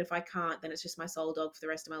fantastic. But if I can't, then it's just my soul dog for the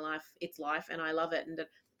rest of my life. It's life and I love it. And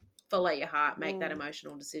follow your heart, make that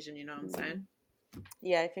emotional decision. You know what I'm saying?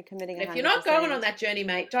 Yeah, if you're committing 100%. If you're not going on that journey,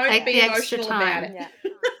 mate, don't Take be emotional about it. Yeah.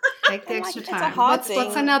 Take the extra time. What's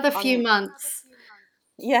another few months?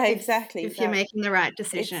 Yeah, exactly. If you're making the right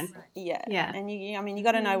decision. Yeah. And you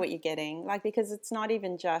got to know what you're getting, like, because it's not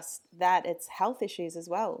even just that, it's health issues as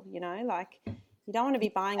well, like you don't want to be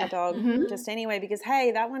buying a dog just anyway because,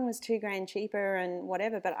 hey, that one was $2,000 cheaper and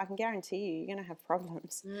whatever, but I can guarantee you're going to have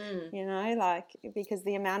problems, like, because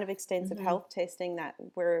the amount of extensive health testing that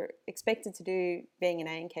we're expected to do being an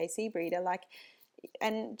ANKC breeder, like,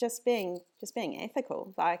 and just being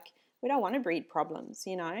ethical, like, we don't want to breed problems,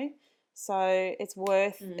 So it's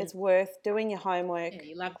worth doing your homework. Yeah,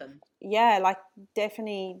 you love them. Yeah, like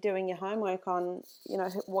definitely doing your homework on,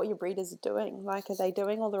 what your breeders are doing. Like, are they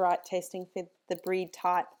doing all the right testing for the breed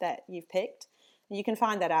type that you've picked? You can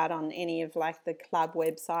find that out on any of like the club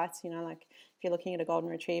websites, like if you're looking at a golden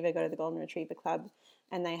retriever, go to the Golden Retriever Club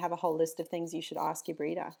and they have a whole list of things you should ask your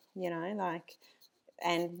breeder, like,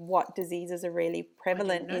 and what diseases are really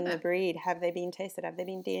prevalent in the breed. Have they been tested? Have they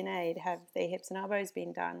been DNA'd? Have their hips and elbows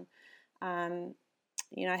been done? How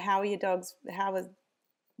are your dogs? How's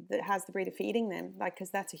the breeder feeding them? Like, because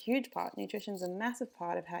that's a huge part. Nutrition's a massive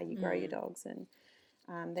part of how you grow your dogs and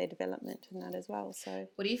their development and that as well. So,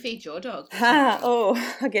 what do you feed your dogs? Oh,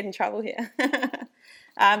 I get in trouble here.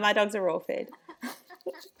 My dogs are raw fed.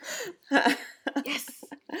 Yes.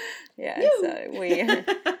 Yeah. So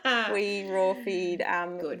we raw feed.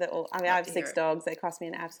 I have 6 dogs. They cost me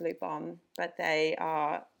an absolute bomb, but they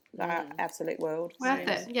are the absolute world. Worth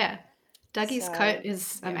it. Yeah. Dougie's coat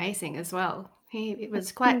is amazing as well. It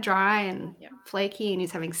was quite dry and flaky and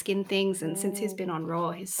he's having skin things, and since he's been on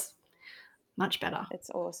raw, he's much better. It's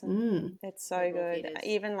awesome. It's so good.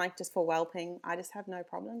 Even like just for whelping, I just have no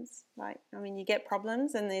problems. Like, you get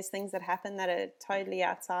problems and there's things that happen that are totally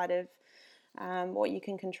outside of what you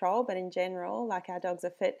can control, but in general, like, our dogs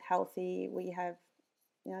are fit, healthy. We have,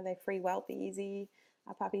 they free whelp easy.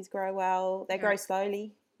 Our puppies grow well. They grow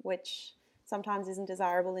slowly, which sometimes isn't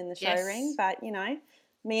desirable in the show ring, but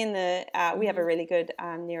me and we have a really good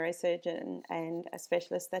neurosurgeon and a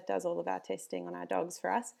specialist that does all of our testing on our dogs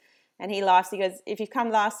for us, and he laughs. He goes, if you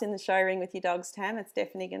come last in the show ring with your dog's Tam, it's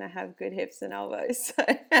definitely going to have good hips and elbows. So,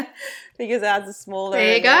 because ours are smaller.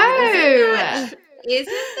 There you go. Isn't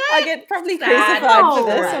that I get probably crucified for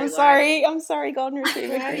this. I'm sorry, Golden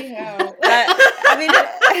Retriever.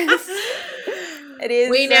 It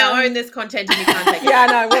is. We now own this content and you can't take it. Yeah,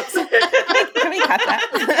 no. Whoops. Can we cut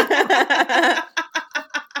that?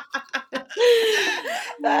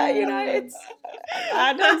 It's,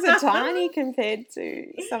 our dogs are tiny compared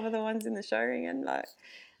to some of the ones in the show ring, and like,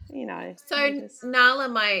 So Nala,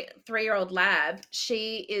 my 3-year-old lab,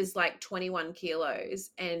 she is like 21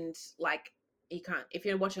 kilos, and like, you can't, if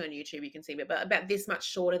you're watching on YouTube, you can see it, but about this much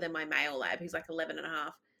shorter than my male lab, who's like 11 and a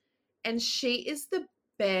half. And she is the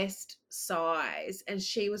best size, and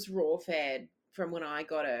she was raw fed from when I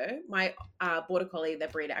got her. My border collie, the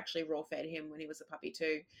breeder, actually raw fed him when he was a puppy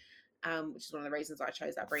too, which is one of the reasons I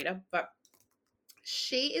chose that breeder. But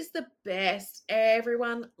she is the best.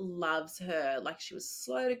 Everyone loves her. Like, she was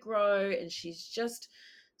slow to grow, and she's just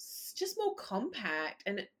more compact,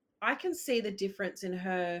 and I can see the difference in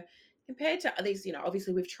her compared to these.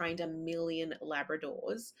 Obviously we've trained a million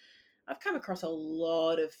Labradors. I've come across a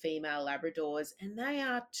lot of female Labradors, and they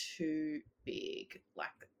are too big. Like,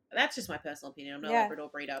 that's just my personal opinion. I'm not a Labrador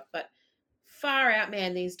breeder, but far out,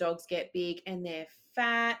 man, these dogs get big and they're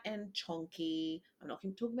fat and chonky. I'm not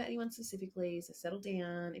going to talk about anyone specifically, so settle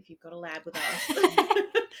down if you've got a lab with us.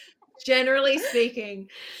 Generally speaking,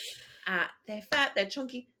 they're fat, they're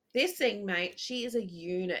chonky. This thing, mate, she is a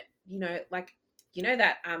unit.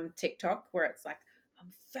 That TikTok where it's like,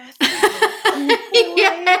 I'm fascinated.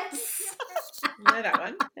 Yes. You know that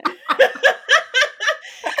one?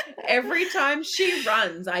 Every time she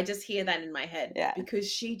runs, I just hear that in my head. Yeah. Because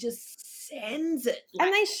she just sends it. Like,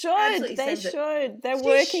 and they should. They should. They're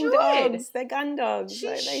working dogs. They're gun dogs.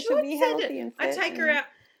 They should be healthy and fit. I take her out.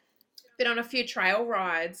 Been on a few trail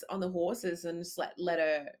rides on the horses and just let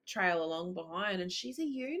her trail along behind, and she's a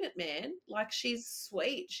unit, man. Like, she's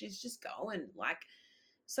sweet. She's just going, like,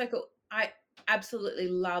 so cool. I absolutely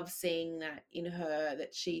love seeing that in her,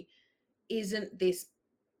 that she isn't this,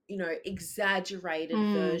 you know, exaggerated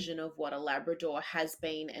version of what a Labrador has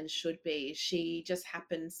been and should be. She just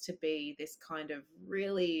happens to be this kind of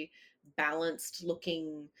really balanced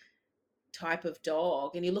looking type of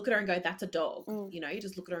dog, and you look at her and go, that's a dog. You know, you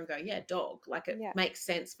just look at her and go, yeah, dog. Like, it makes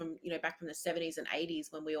sense from, you know, back from the 70s and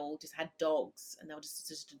 80s when we all just had dogs and they were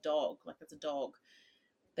just a dog. Like, that's a dog.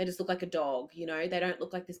 They just look like a dog, you know. They don't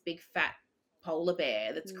look like this big fat polar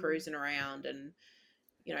bear that's cruising around and,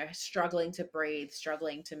 you know, struggling to breathe,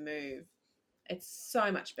 struggling to move. It's so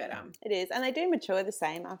much better. It is, and they do mature the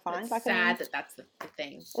same, I find. It's sad that that's the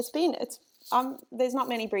thing. There's not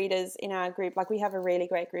many breeders in our group. Like, we have a really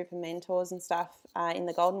great group of mentors and stuff in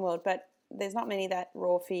the golden world, but there's not many that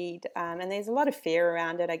raw feed, and there's a lot of fear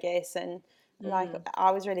around it, I guess. And like,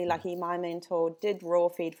 I was really lucky. My mentor did raw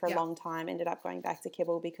feed for a long time, ended up going back to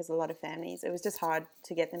kibble because a lot of families, it was just hard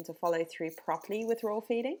to get them to follow through properly with raw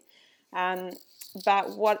feeding.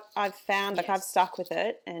 But what I've found, like, I've stuck with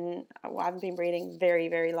it, and I haven't been breeding very,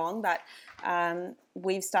 very long, but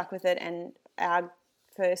we've stuck with it, and our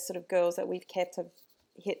first sort of girls that we've kept have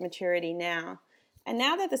hit maturity now. And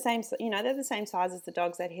now they're the same, you know, they're the same size as the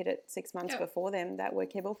dogs that hit it 6 months before them that were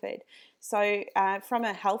kibble fed. So from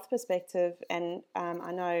a health perspective, and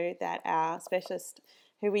I know that our specialist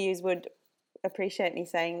who we use would appreciate me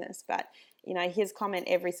saying this, but you know, his comment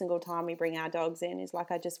every single time we bring our dogs in is like,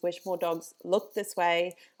 I just wish more dogs looked this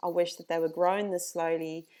way. I wish that they were grown this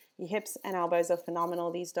slowly. Your hips and elbows are phenomenal.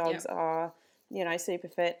 These dogs are, you know, super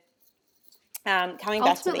fit. Coming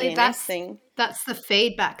back to the ENS thing. That's the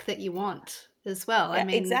feedback that you want as well. I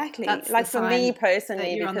mean, exactly. Like, for me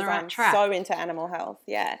personally, because I'm so into animal health.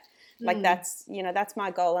 Yeah. Like, that's, you know, that's my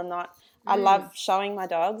goal. I love showing my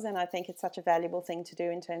dogs, and I think it's such a valuable thing to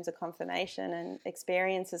do in terms of confirmation and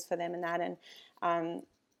experiences for them and that. And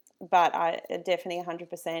but I definitely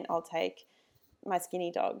 100% I'll take my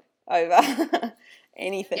skinny dog over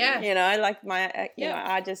anything. You know, like you know,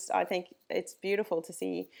 I think it's beautiful to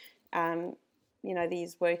see you know,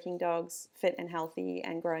 these working dogs fit and healthy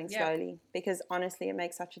and growing slowly, because honestly it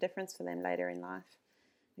makes such a difference for them later in life.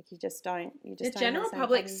 Like, the general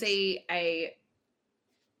public see a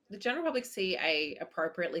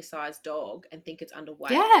appropriately sized dog and think it's underweight.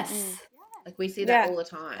 Yes. Like, we see that all the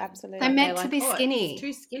time. Absolutely. They're meant to be skinny. It's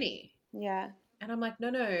too skinny. Yeah. And I'm like,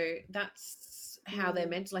 no, that's how they're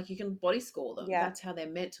meant to, like, you can body score them. That's how they're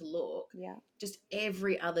meant to look. Yeah. Just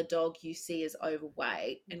every other dog you see is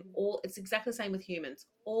overweight, and it's exactly the same with humans.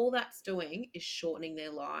 All that's doing is shortening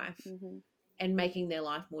their life and making their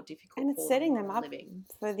life more difficult. And it's setting them up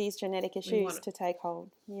for these genetic issues to take hold,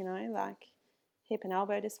 you know, like hip and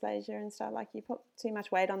elbow dysplasia and stuff. Like, you put too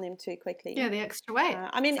much weight on them too quickly. Yeah, the extra weight.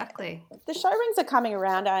 I mean, exactly. The show rings are coming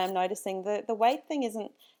around, I am noticing. The weight thing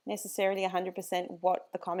isn't necessarily 100% what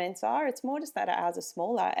the comments are. It's more just that ours are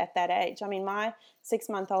smaller at that age. I mean, my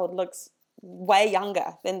 6-month-old looks way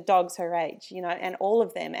younger than dogs her age, you know, and all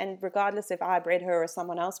of them. And regardless if I bred her or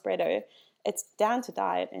someone else bred her, it's down to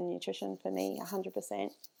diet and nutrition for me, 100%.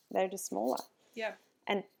 They're just smaller. Yeah.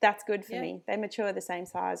 And that's good for me. They mature the same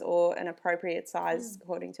size or an appropriate size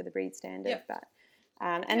according to the breed standard. But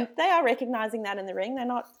and they are recognising that in the ring. They're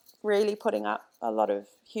not really putting up a lot of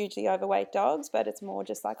hugely overweight dogs, but it's more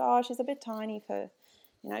just like, oh, she's a bit tiny for,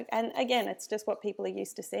 you know. And again, it's just what people are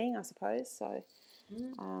used to seeing, I suppose. So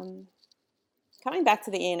coming back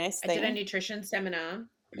to the ENS thing. I did a nutrition seminar.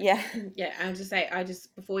 Yeah. Yeah, I have to say,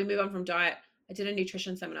 before we move on from diet, I did a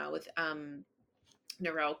nutrition seminar with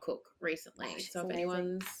Narelle Cook recently. So if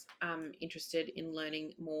anyone's interested in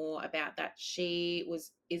learning more about that, she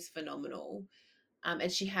is phenomenal.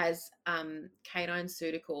 And she has canine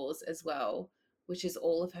pharmaceuticals as well, which is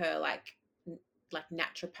all of her like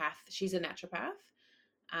naturopath. She's a naturopath.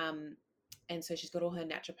 And so she's got all her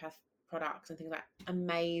naturopath products and things like that.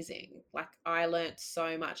 Amazing. Like, I learnt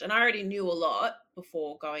so much, and I already knew a lot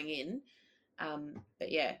before going in.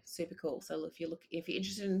 But yeah, super cool. So if you're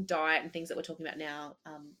interested in diet and things that we're talking about now,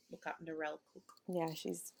 look up Narelle Cook. Yeah,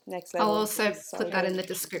 she's next level. I'll also put that in the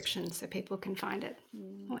description so people can find it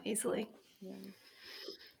more easily. Yeah.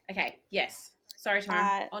 Okay. Yes. Sorry,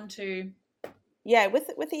 Tom. On to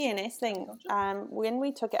with the ENS thing. When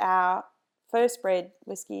we took our first bred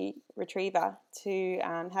whiskey retriever to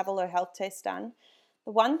have all her health tests done,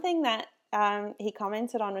 the one thing that he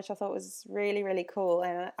commented on, which I thought was really, really cool,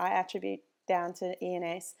 and I attribute down to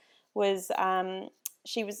ENS, was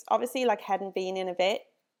she was obviously like hadn't been in a vet,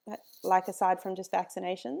 like aside from just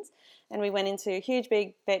vaccinations, and we went into a huge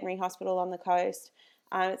big veterinary hospital on the coast.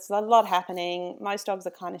 It's a lot happening. Most dogs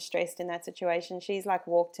are kind of stressed in that situation. She's like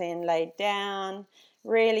walked in, laid down,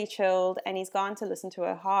 really chilled, and he's gone to listen to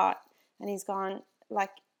her heart, and he's gone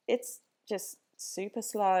like, it's just super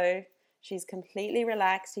slow. She's completely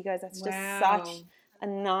relaxed. He goes, that's just such a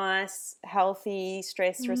nice, healthy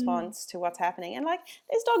stress response to what's happening. And like,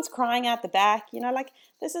 there's dogs crying out the back, you know, like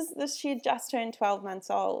she had just turned 12 months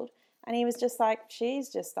old. And he was just like, she's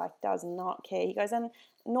just like, does not care. He goes, and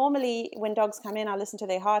normally when dogs come in, I listen to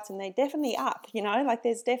their hearts and they're definitely up, you know, like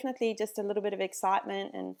there's definitely just a little bit of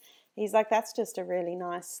excitement. And he's like, that's just a really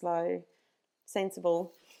nice, slow,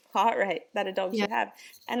 sensible heart rate that a dog should have.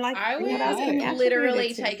 And like, I would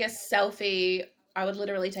literally take a selfie. I would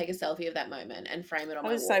literally take a selfie of that moment and frame it on my wall.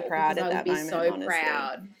 I was so proud at that moment. I would be so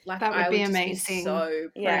proud. Like, that would be amazing. Just be so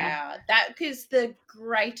proud. That, because the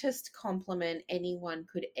greatest compliment anyone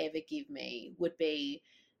could ever give me would be,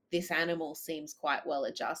 this animal seems quite well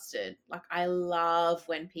adjusted. Like, I love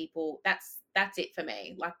when people, that's it for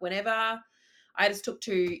me. Like, whenever I just took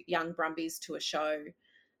 2 young Brumbies to a show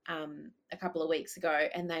a couple of weeks ago,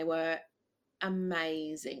 and they were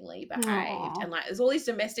amazingly behaved. Aww. And like, there's all these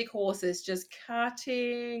domestic horses just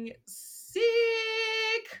cutting sick.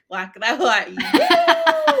 Like, they were like,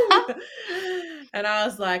 and I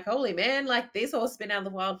was like, holy man, like, this horse has been out of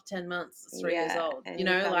the wild for 10 months, it's 3 years old, you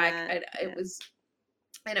know, like it was,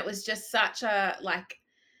 and it was just such a, like,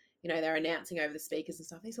 you know, they're announcing over the speakers and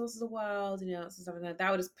stuff, these horses are wild, you know, and stuff like that.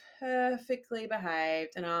 They were just perfectly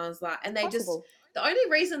behaved. And I was like, and they just, the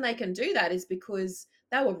only reason they can do that is because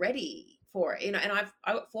they were ready for it, you know. And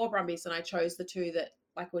I got 4 Brumbies, and I chose the 2 that,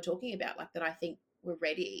 like, we're talking about, like, that I think were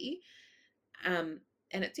ready. And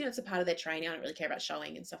it's, you know, it's a part of their training. I don't really care about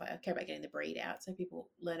showing and stuff. I care about getting the breed out so people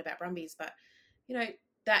learn about Brumbies. But, you know,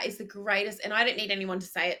 that is the greatest. And I didn't need anyone to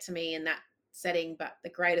say it to me in that setting, but the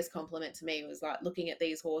greatest compliment to me was like looking at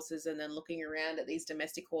these horses and then looking around at these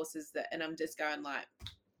domestic horses and I'm just going like,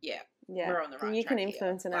 we're on the right track. You can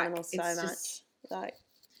influence here. an animal so much, like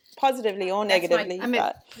positively or negatively.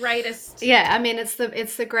 Greatest. Yeah, I mean, it's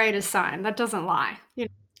the greatest sign. That doesn't lie. You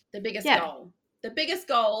know? The biggest goal. The biggest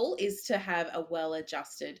goal is to have a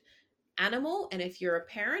well-adjusted animal, and if you're a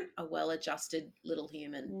parent, a well-adjusted little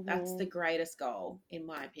human. Mm-hmm. That's the greatest goal, in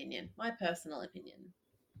my opinion, my personal opinion.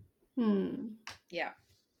 Yeah,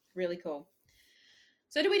 really cool.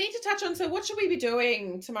 So do we need to touch on, so what should we be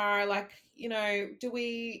doing tomorrow? Like, you know,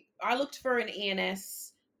 I looked for an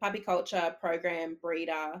ENS puppy culture program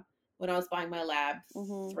breeder when I was buying my lab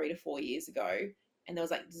 3 to 4 years ago, and there was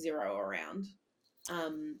like 0 around.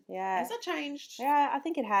 Has that changed? Yeah, I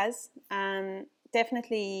think it has.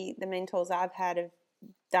 Definitely the mentors I've had have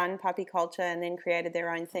done puppy culture and then created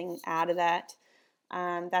their own thing out of that.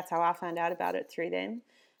 That's how I found out about it, through them.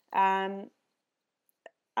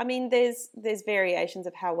 I mean, there's variations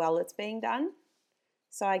of how well it's being done.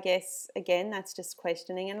 So I guess, again, that's just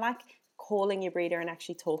questioning and like calling your breeder and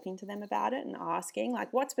actually talking to them about it and asking,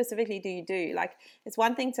 like, what specifically do you do? Like, it's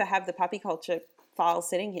one thing to have the puppy culture file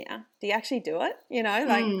sitting here. Do you actually do it? You know,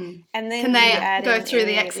 like, and then can they go through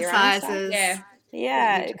the exercises?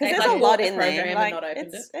 Yeah, because there's a lot in there. Like,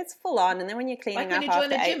 it's full on, and then when you're cleaning up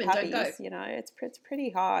after 8 puppies, you know, it's pretty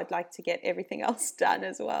hard, like, to get everything else done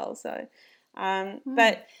as well. So,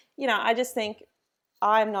 but you know, I just think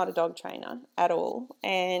I'm not a dog trainer at all,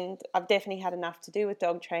 and I've definitely had enough to do with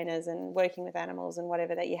dog trainers and working with animals and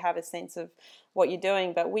whatever, that you have a sense of what you're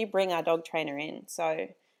doing. But we bring our dog trainer in, so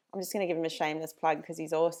I'm just going to give him a shameless plug because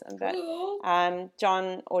he's awesome. But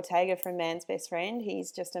John Ortega from Man's Best Friend,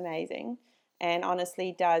 he's just amazing. And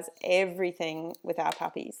honestly does everything with our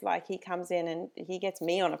puppies. Like, he comes in and he gets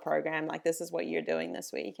me on a program, like, this is what you're doing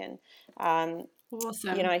this week. And,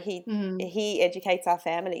 awesome. You know, he educates our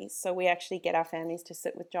families. So we actually get our families to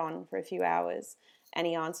sit with John for a few hours, and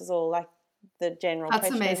he answers all, like, the general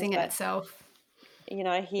questions. That's amazing in itself. You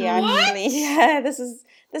know, he actually, this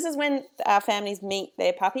is when our families meet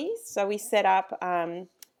their puppies. So we set up a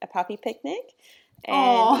puppy picnic.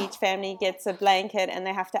 And each family gets a blanket, and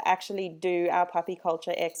they have to actually do our puppy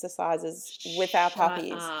culture exercises with our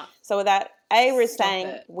puppies. So with that, we're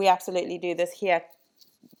saying we absolutely do this here.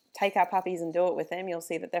 Take our puppies and do it with them. You'll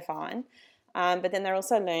see that they're fine. But then they're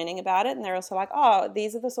also learning about it, and they're also like,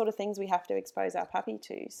 these are the sort of things we have to expose our puppy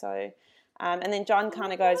to. So, and then John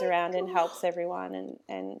kind of goes around and helps everyone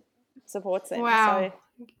and supports them. Wow.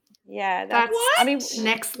 So, yeah, that's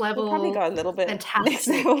next level. We'll probably go a little bit fantastic. Next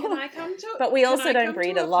level. Can I come to? But we also don't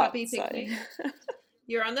breed a lot. So.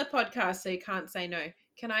 You're on the podcast, so you can't say no.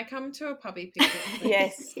 Can I come to a puppy picnic? Please?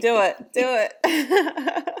 Yes, do it.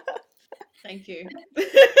 Thank you.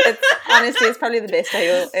 Honestly, it's probably the best day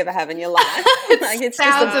you'll ever have in your life. Like, it's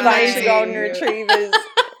just a bunch of golden retrievers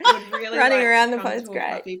running around the place. It's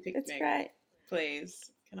great. It's great.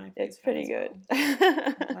 Please. Can I? It's pretty good.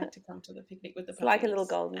 I'd like to come to the picnic with the puppies. It's like a little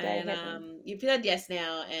golden day. And you've said yes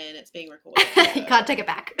now, and it's being recorded. You can't take it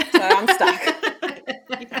back. So I'm stuck.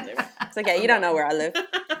 You can't do it. It's okay. You don't know where I live.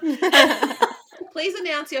 Please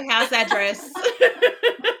announce your house address.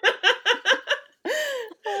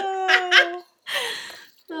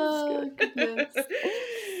 Oh, goodness.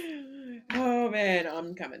 Oh man,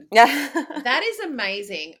 I'm coming. Yeah. That is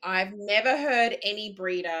amazing. I've never heard any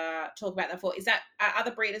breeder talk about that before. Is that are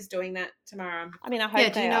other breeders doing that, Tamara? I mean, I hope Yeah,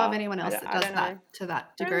 do you they know are. of anyone else that does that to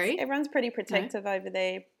that degree? Everyone's pretty protective over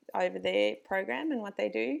their program and what they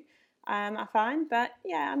do. I find, but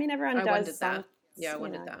yeah, I mean, everyone does. Wondered that. Yeah, I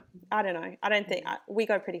wondered that. I don't know. I don't think we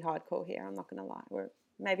go pretty hardcore here. I'm not going to lie. We're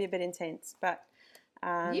maybe a bit intense, but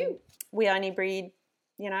we only breed,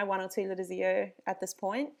 1 or 2 litters a year at this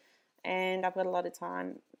point, and I've got a lot of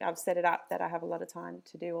time. I've set it up that I have a lot of time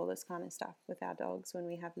to do all this kind of stuff with our dogs when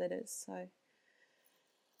we have litters. So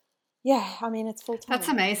yeah, I mean, it's full time. That's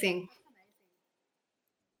amazing.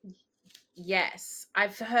 Yes,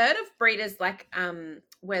 I've heard of breeders like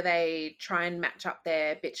where they try and match up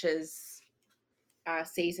their bitches'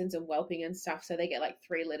 seasons and whelping and stuff, so they get like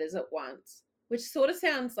 3 litters at once, which sort of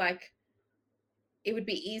sounds like it would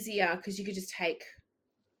be easier because you could just take,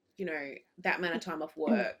 that amount of time off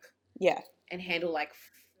work, and handle like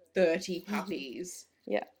 30 puppies.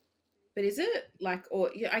 Yeah, but is it like,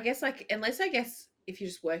 or I guess like unless if you're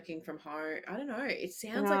just working from home, I don't know. It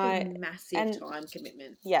sounds like a massive time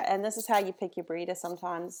commitment. Yeah, and this is how you pick your breeder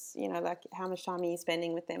sometimes, like how much time are you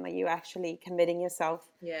spending with them? Are you actually committing yourself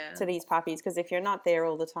to these puppies? Because if you're not there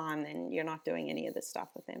all the time, then you're not doing any of this stuff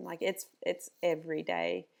with them. Like it's every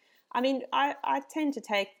day. I mean, I tend to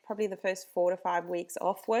take probably the first 4 to 5 weeks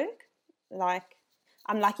off work. Like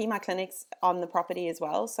I'm lucky my clinic's on the property as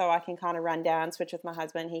well, so I can kind of run down, switch with my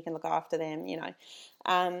husband. He can look after them,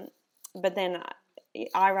 But then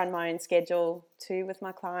I run my own schedule too with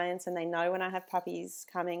my clients, and they know when I have puppies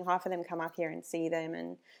coming. Half of them come up here and see them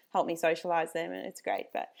and help me socialize them, and it's great.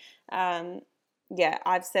 But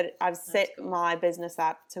I've set cool. my business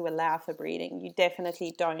up to allow for breeding. You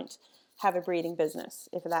definitely don't have a breeding business,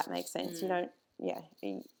 if that makes sense. You don't. Yeah,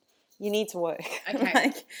 you need to work.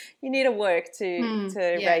 Okay. You need to work to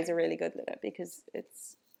raise a really good litter, because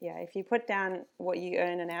it's if you put down what you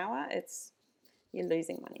earn an hour, you're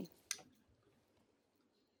losing money.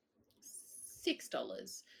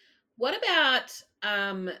 $6. What about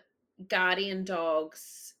guardian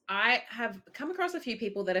dogs? I have come across a few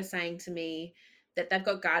people that are saying to me that they've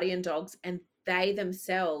got guardian dogs and they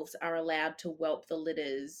themselves are allowed to whelp the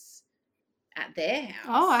litters at their house.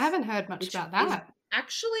 Oh, I haven't heard much about that. Is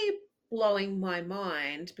actually blowing my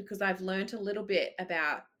mind, because I've learned a little bit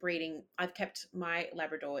about breeding. I've kept my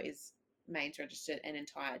Labrador is mains registered and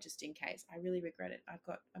entire just in case. I really regret it. I've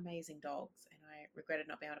got amazing dogs and I regretted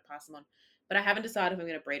not being able to pass them on. But I haven't decided if I'm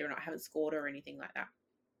going to breed or not. I haven't scored or anything like that.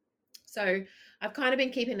 So I've kind of been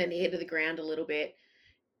keeping an ear to the ground a little bit.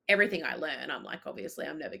 Everything I learn, I'm like, obviously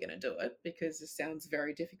I'm never going to do it because it sounds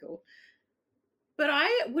very difficult. But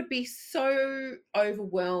I would be so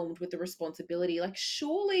overwhelmed with the responsibility. Like,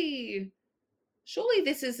 surely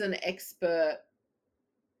this is an expert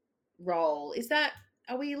role.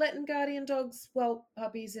 Are we letting guardian dogs whelp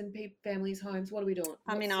puppies in families' homes? What are we doing?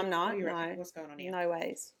 I'm not. No. What's going on here? No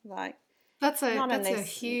ways. Like, that's a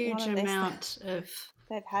huge amount of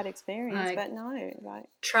they've had experience, but no, like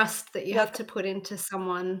trust that you have to put into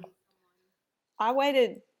someone. I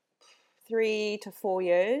waited 3 to 4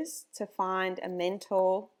 years to find a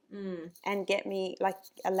mentor and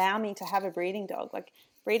allow me to have a breeding dog. Like,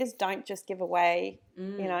 breeders don't just give away,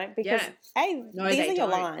 because these are your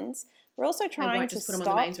lines. We're also trying to put them on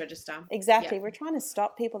the mains register. Exactly. Yeah. We're trying to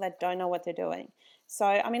stop people that don't know what they're doing. So,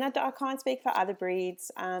 I mean, I can't speak for other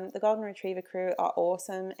breeds. The Golden Retriever crew are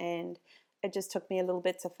awesome, and it just took me a little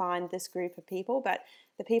bit to find this group of people. But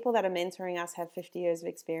the people that are mentoring us have 50 years of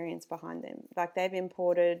experience behind them. Like, they've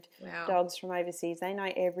imported dogs from overseas. They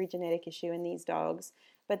know every genetic issue in these dogs.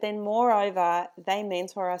 But then moreover, they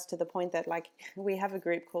mentor us to the point that, like, we have a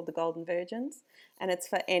group called the Golden Virgins, and it's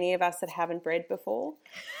for any of us that haven't bred before.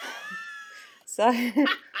 So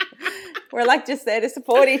we're like just there to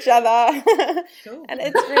support each other. Cool. And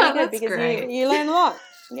it's really good because you learn a lot.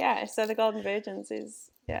 Yeah. So the Golden Virgins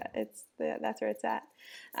is, that's where it's at.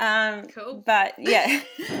 Cool. But yeah,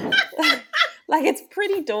 like it's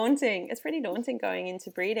pretty daunting. It's pretty daunting going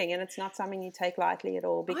into breeding, and it's not something you take lightly at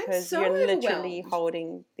all, because you're literally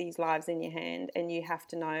holding these lives in your hand, and you have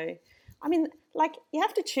to know. I mean, like, you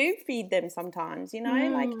have to tube feed them sometimes,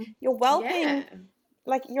 like you're whelping. Yeah.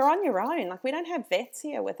 Like, you're on your own. Like, we don't have vets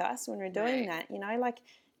here with us when we're doing that, like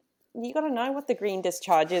you got to know what the green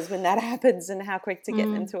discharge is when that happens and how quick to get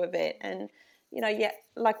them to a vet. And,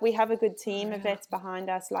 like, we have a good team of vets behind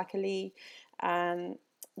us, luckily.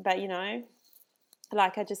 But,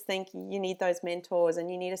 like, I just think you need those mentors,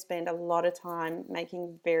 and you need to spend a lot of time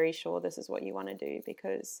making very sure this is what you want to do,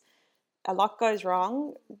 because a lot goes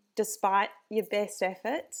wrong despite your best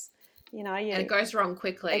efforts. You know, and it goes wrong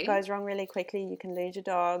quickly. It goes wrong really quickly. You can lose your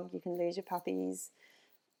dog, you can lose your puppies,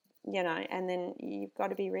 you know, and then you've got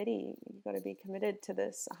to be ready. You've got to be committed to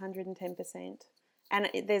this 110%. And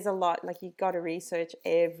there's a lot, like, you've got to research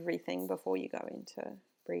everything before you go into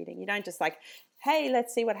breeding. You don't just like, hey,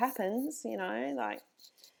 let's see what happens, you know, like,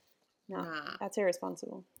 no, that's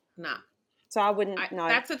irresponsible. No. So I wouldn't,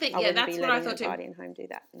 that's the thing. I that's be what I letting thought a guardian home do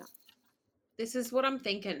that. No. This is what I'm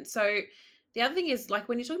thinking. So the other thing is, like,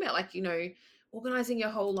 when you're talking about, like, you know, organizing your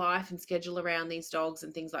whole life and schedule around these dogs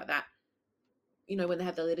and things like that, you know, when they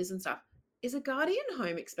have their litters and stuff, is a guardian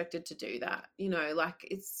home expected to do that? You know, like,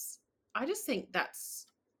 I just think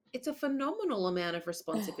it's a phenomenal amount of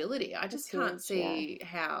responsibility. I just can't see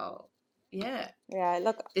how, Yeah,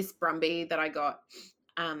 look. This Brumby that I got,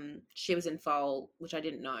 she was in foal, which I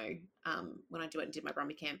didn't know when I did my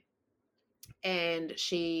Brumby camp. And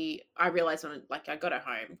I realized when, like, I got her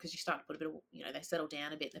home, because you start to put a bit of, you know, they settle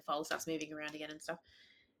down a bit, the foal starts moving around again and stuff.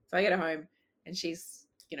 So I get her home, and she's,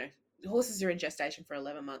 you know, the horses are in gestation for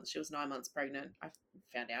 11 months. She was 9 months pregnant. I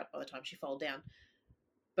found out by the time she foaled down.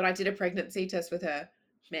 But I did a pregnancy test with her.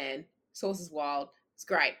 Man, this horse is wild. It's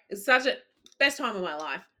great. It's such a best time of my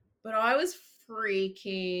life. But I was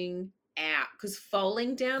freaking out, because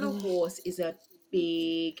foaling down a horse is a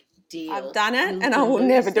big deal. I've done it, and I will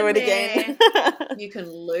never do it again. You can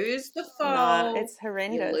lose the foal. No, it's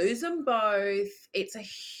horrendous. You lose them both. It's a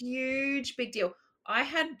huge, big deal. I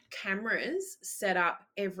had cameras set up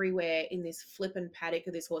everywhere in this flippin' paddock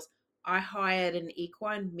of this horse. I hired an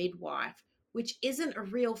equine midwife, which isn't a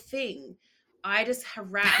real thing. I just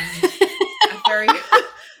harassed a very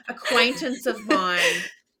acquaintance of mine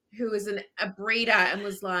who was a breeder, and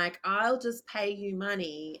was like, I'll just pay you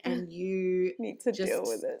money, and you need to deal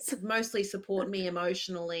with this. Mostly support me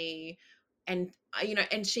emotionally. And, you know,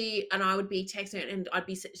 and I would be texting her, and I'd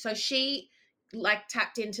be, so she, like,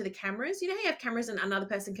 tapped into the cameras. You know how you have cameras and another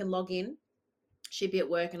person can log in? She'd be at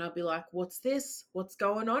work, and I'd be like, what's this? What's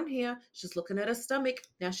going on here? She's looking at her stomach.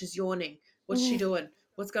 Now she's yawning. What's she doing?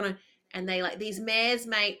 What's going on? And they, like, these mares,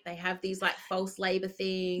 mate, they have these, like, false labor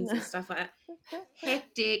things and stuff like that.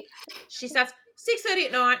 Hectic. She starts 6:30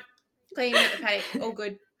 at night, cleaning out the paddock. All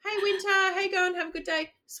good. Hey, Winter, how you going? Have a good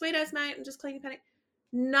day. Sweet as, mate. I'm just cleaning the paddock.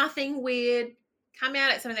 Nothing weird. Come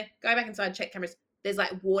out at something there. Go back inside, check cameras. There's,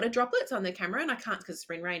 like, water droplets on the camera, and I can't, because it's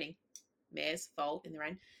been raining. Mares fold in the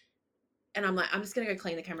rain. And I'm like, I'm just going to go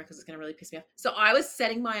clean the camera, because it's going to really piss me off. So I was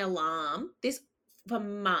setting my alarm, this for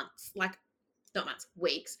months, like, not months,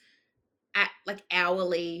 weeks, at, like,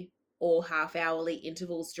 hourly or half-hourly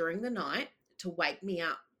intervals during the night to wake me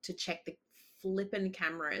up to check the flippin'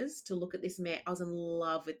 cameras, to look at this mare. I was in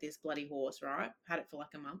love with this bloody horse, right? Had it for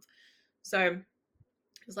like a month. So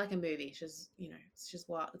it was like a movie. She's, you know, it's just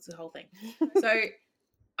wild. It's the whole thing. So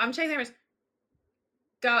I'm checking the cameras.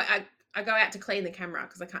 I go out to clean the camera,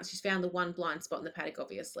 because I can't. She's found the one blind spot in the paddock,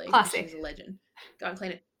 obviously. Classic. She's a legend. Go and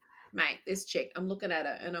clean it. Mate, this chick, I'm looking at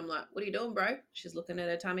her, and I'm like, what are you doing, bro? She's looking at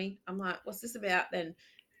her tummy. I'm like, what's this about? Then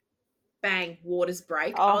bang, waters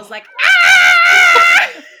break. I was like, ah!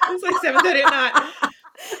 It was like 7:30 at night.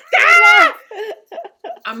 Ah!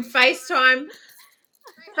 I'm FaceTiming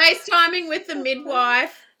with the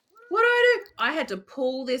midwife. What do I do? I had to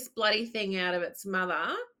pull this bloody thing out of its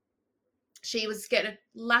mother. She was getting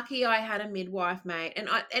lucky I had a midwife, mate. And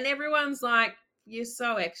everyone's like, you're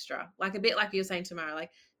so extra. Like, a bit like you were saying tomorrow,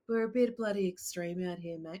 like, we're a bit bloody extreme out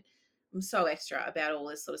here, mate. I'm so extra about all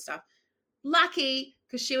this sort of stuff. Lucky,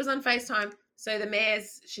 because she was on FaceTime. So the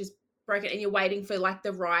mare's, she's broken, and you're waiting for, like,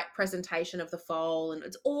 the right presentation of the foal. And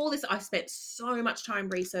it's all this. I spent so much time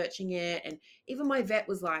researching it. And even my vet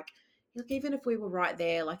was like, look, even if we were right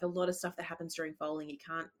there, like, a lot of stuff that happens during foaling, you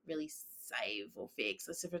can't really save or fix.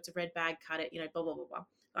 So if it's a red bag, cut it, you know, blah, blah, blah, blah.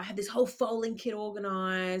 I had this whole foaling kit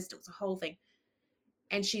organized. It was a whole thing.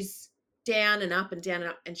 And she's down and up and down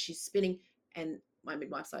and up, and she's spinning. And my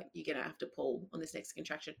midwife's like, you're going to have to pull on this next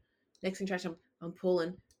contraction. Next contraction, I'm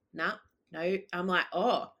pulling. No. I'm like,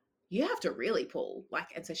 oh, you have to really pull. Like,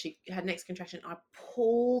 and so she had next contraction. I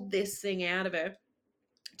pulled this thing out of her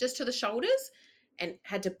just to the shoulders, and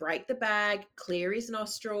had to break the bag, clear his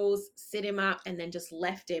nostrils, sit him up, and then just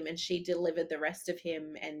left him. And she delivered the rest of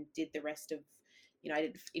him and did the rest of, you know, I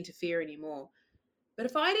didn't interfere anymore. But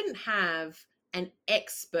if I didn't have an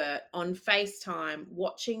expert on FaceTime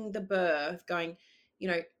watching the birth going, you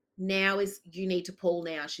know, you need to pull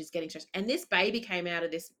now. She's getting stressed. And this baby came out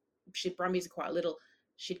of this, Brumbies are quite little.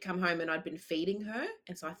 she'd come home and I'd been feeding her,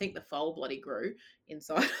 and so I think the foal bloody grew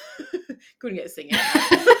inside. Couldn't get this thing out.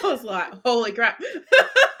 I was like, holy crap.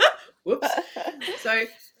 Whoops. So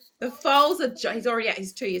the foal's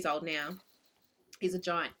he's 2 years old now. He's a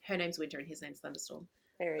giant. Her name's Winter and his name's Thunderstorm.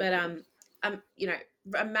 You know,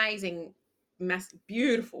 amazing,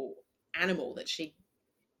 beautiful animal that she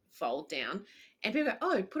foaled down. And people go,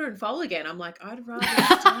 oh, put her in foal again. I'm like, I'd rather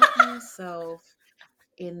stab myself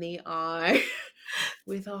in the eye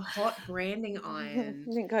with a hot branding iron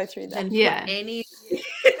didn't go through that. than put any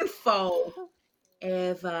foal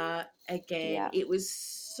ever again. Yeah. It was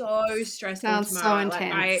so stressful. Sounds so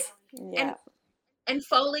intense. And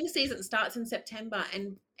foaling season starts in September,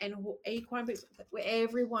 and equine books, where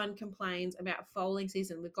everyone complains about foaling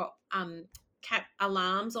season. We've got cat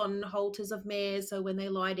alarms on halters of mares, so when they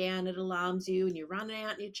lie down, it alarms you, and you run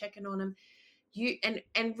out and you're checking on them. You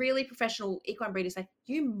and really professional equine breeders say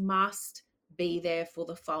you must be there for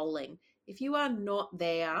the foaling. If you are not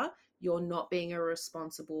there, you're not being a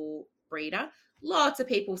responsible breeder. Lots of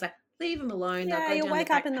people say, leave them alone. Yeah, you'll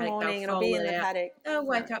wake up in the morning, it'll be in the paddock. They'll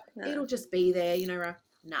wake up, it'll just be there, you know.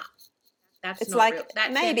 Nah, that's it's not like real.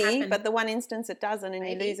 That maybe, but the one instance it doesn't, and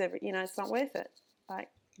you lose it's not worth it. Like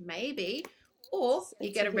maybe, or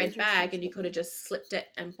you get a red bag and you could have just slipped it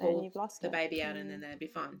and pulled the baby out, and then that'd be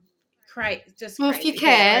fun. Well, if you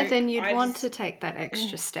care, then you'd want to take that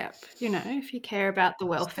extra step, you know, if you care about the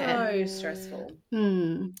welfare. So stressful.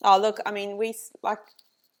 Oh, look, I mean,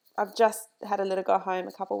 I've just had a little go home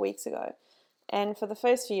a couple of weeks ago, and for the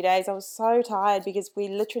first few days I was so tired because we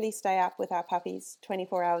literally stay up with our puppies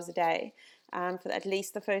 24 hours a day for at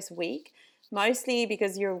least the first week, mostly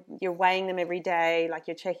because you're weighing them every day, like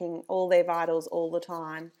you're checking all their vitals all the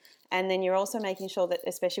time, and then you're also making sure that,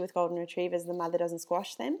 especially with golden retrievers, the mother doesn't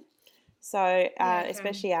squash them. So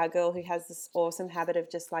especially our girl who has this awesome habit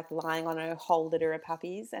of just like lying on a whole litter of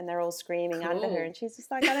puppies, and they're all screaming under her, and she's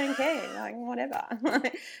just like, I don't care, like whatever.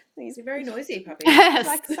 These are very noisy puppies.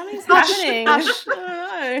 Like something's happening. I don't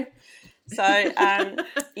know. So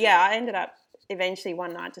I ended up eventually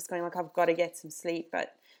one night just going like, I've got to get some sleep,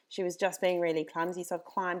 but she was just being really clumsy, so I've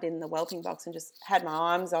climbed in the whelping box and just had my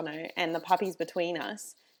arms on her and the puppies between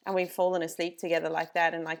us. And we've fallen asleep together like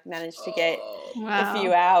that, and like managed to get a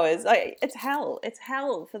few hours. Like it's hell. It's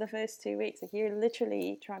hell for the first 2 weeks. Like you're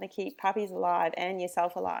literally trying to keep puppies alive and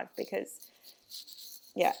yourself alive because,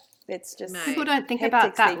 it's just people don't think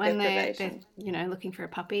about that when they're looking for a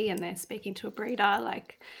puppy and they're speaking to a breeder.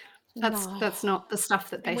 Like that's not the stuff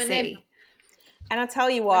that they see. And I tell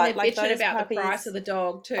you what, like those about puppies, the price of the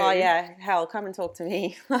dog too. Oh yeah, hell, come and talk to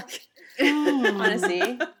me. Like. Honestly,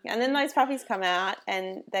 and then those puppies come out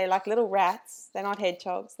and they're like little rats. They're not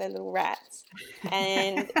hedgehogs, they're little rats,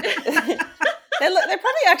 and they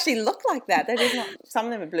probably actually look like that. They're just not. Some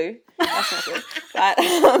of them are blue. That's not good. But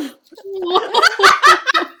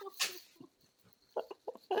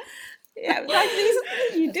like these,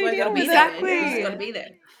 you do deal with exactly. You got to be there.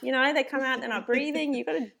 You know, they come out, they're not breathing. You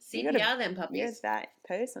got to CPR them puppies. You're that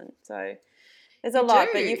person, so. There's a lot,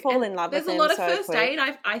 but you fall in love with them so quick. There's a lot of first aid,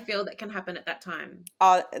 I feel, that can happen at that time.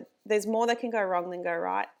 Oh, there's more that can go wrong than go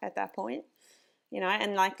right at that point, you know,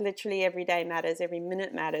 and like literally every day matters, every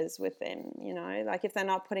minute matters with them, you know, like if they're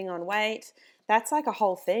not putting on weight, that's like a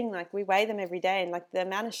whole thing. Like we weigh them every day, and like the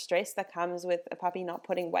amount of stress that comes with a puppy not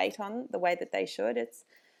putting weight on the way that they should, it's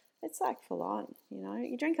like full on, you know.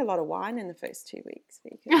 You drink a lot of wine in the first 2 weeks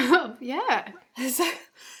because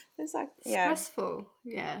it's like stressful,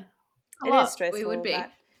 yeah. It is stressful. It would be.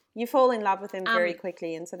 But you fall in love with them very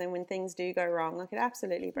quickly, and so then when things do go wrong, like it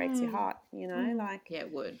absolutely breaks your heart, you know. Like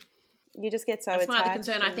it would. You just get so attached. That's my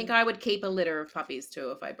concern. I think I would keep a litter of puppies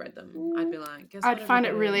too if I bred them. I'd be like, I'd find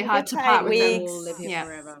it really hard to part with them. We'll live here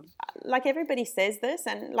forever. Like everybody says this,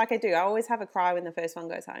 and like I do, I always have a cry when the first one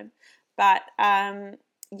goes home. But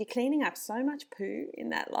you're cleaning up so much poo in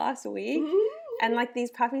that last week. And like these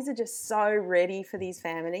puppies are just so ready for these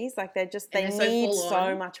families. Like they need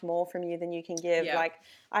so much more from you than you can give. Yeah. Like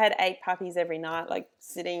I had 8 puppies every night, like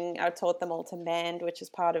sitting. I taught them all to mend, which is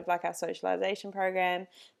part of like our socialization program.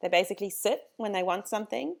 They basically sit when they want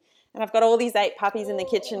something. And I've got all these 8 puppies in the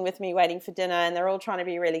kitchen with me waiting for dinner, and they're all trying to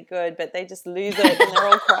be really good, but they just lose it and they're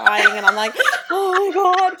all crying, and I'm like, oh my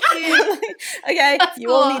God. Okay, you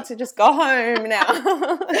all need to just go home now.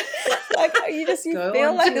 Like you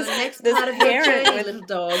feel like this parent with little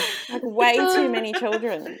dog. Like way too many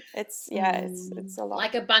children. It's a lot.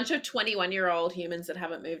 Like a bunch of 21-year-old humans that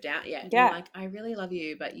haven't moved out yet. Yeah. You're like, I really love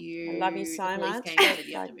you, but I love you so much. You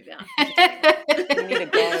have to move out. You need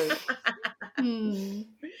to go.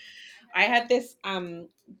 I had this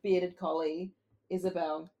bearded collie,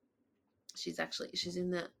 Isabel. She's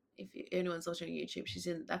in anyone's watching on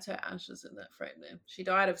YouTube, that's her ashes in that frame there. She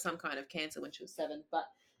died of some kind of cancer when she was 7. But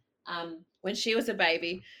when she was a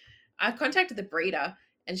baby, I contacted the breeder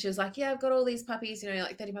and she was like, yeah, I've got all these puppies,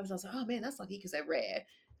 like 30 puppies. I was like, oh man, that's lucky because they're rare.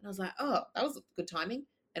 And I was like, oh, that was good timing.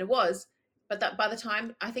 And it was. But that by the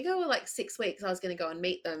time, I think over like 6 weeks, I was going to go and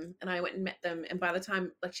meet them. And I went and met them. And by the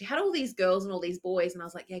time, like, she had all these girls and all these boys. And I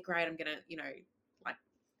was like, yeah, great. I'm going to, like,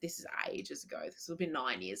 this is ages ago. This would have been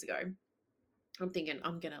 9 years ago. I'm thinking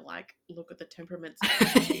I'm going to, like, look at the temperaments of the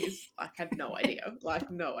puppies. Like, I have no idea.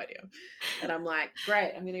 Like, no idea. And I'm like,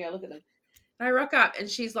 great. I'm going to go look at them. And I rock up and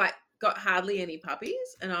she's like, got hardly any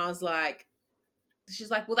puppies. And I was like, she's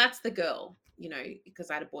like, well, that's the girl, because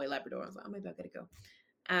I had a boy Labrador. I was like, oh, maybe I'll get a girl.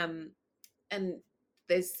 And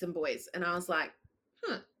there's some boys. And I was like,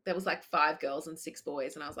 there was like 5 girls and 6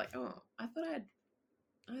 boys. And I was like, oh, I thought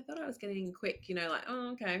I was getting quick, like,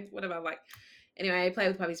 oh, okay, whatever. Like, anyway, I played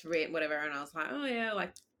with puppies for a bit and whatever. And I was like, oh yeah,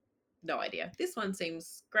 like, no idea. This one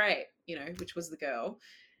seems great, which was the girl.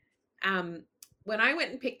 When I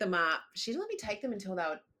went and picked them up, she didn't let me take them until they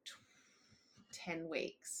were 10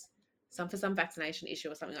 weeks. For some vaccination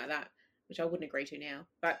issue or something like that, which I wouldn't agree to now.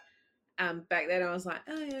 But back then I was like,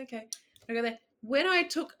 oh yeah, okay. I go there. When I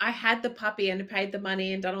had the puppy and paid the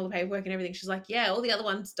money and done all the paperwork and everything, she's like, yeah, all the other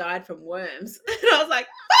ones died from worms. And I was like,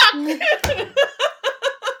 fuck!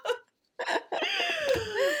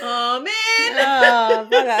 Oh, man. Oh,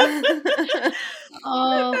 bugger.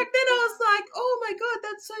 Oh. Back then I was like, oh, my God,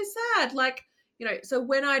 that's so sad. Like, so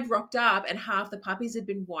when I'd rocked up and half the puppies had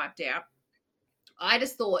been wiped out, I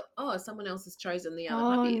just thought, oh, someone else has chosen the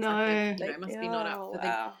other puppies. No. Like, must be not up for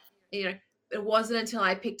the, it wasn't until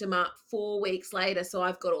I picked him up 4 weeks later. So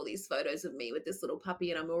I've got all these photos of me with this little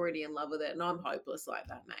puppy and I'm already in love with it. And I'm hopeless like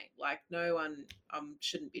that, mate. Like, no one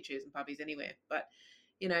shouldn't be choosing puppies anywhere. But,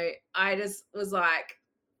 I just was like,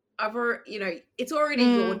 it's already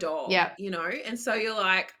your dog, and so you're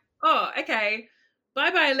like, oh, okay,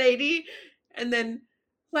 bye-bye, lady. And then,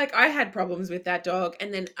 like, I had problems with that dog.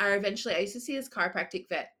 And then I used to see this chiropractic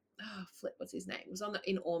vet. Oh, what's his name? It was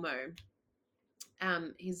in Ormo.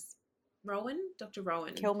 He's Rowan, Dr.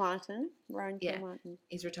 Rowan. Kilmartin. Rowan Kilmartin.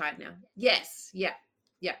 He's retired now. Yes. Yeah.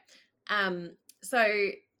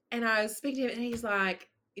 So, and I was speaking to him and he's like,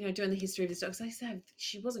 doing the history of this dog. So I said,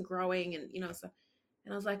 she wasn't growing and, so.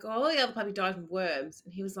 And I was like, oh, all the other puppy died from worms.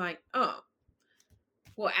 And he was like, oh,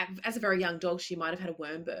 well, as a very young dog, she might have had a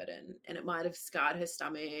worm burden and it might have scarred her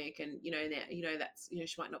stomach. And, now, that's,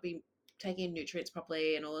 she might not be taking in nutrients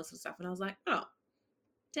properly and all this sort of stuff. And I was like, oh,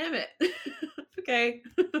 damn it. Okay.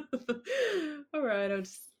 All right.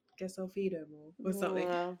 Guess I'll feed her more or something.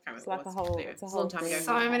 It's like a whole time ago.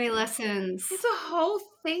 So many lessons. It's a whole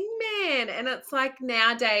thing, man. And it's like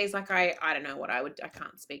nowadays, like I don't know I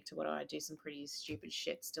can't speak to what I do some pretty stupid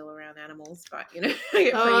shit still around animals, but I get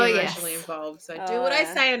pretty emotionally involved. So do what I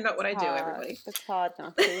say and not what I do, everybody. It's hard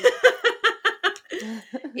not to.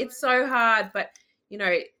 It's so hard, but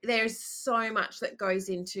there's so much that goes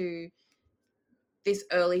into this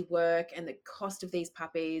early work and the cost of these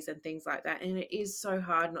puppies and things like that. And it is so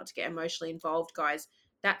hard not to get emotionally involved, guys.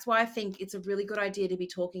 That's why I think it's a really good idea to be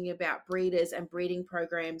talking about breeders and breeding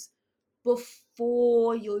programs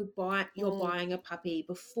before you're buying a puppy,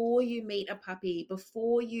 before you meet a puppy,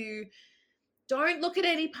 don't look at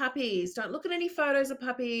any puppies. Don't look at any photos of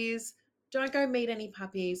puppies. Don't go meet any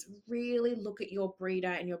puppies. Really look at your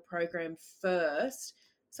breeder and your program first.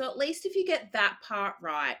 So at least if you get that part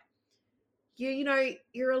right,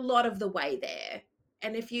 you're a lot of the way there.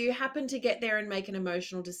 And if you happen to get there and make an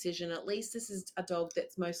emotional decision, at least this is a dog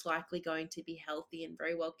that's most likely going to be healthy and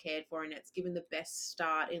very well cared for and it's given the best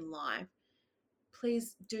start in life.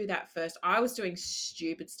 Please do that first. I was doing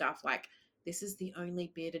stupid stuff like, this is the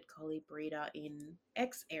only bearded collie breeder in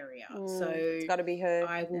X area. So it's got to be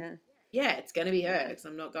her. Yeah, it's going to be her because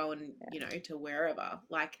I'm not going, to wherever.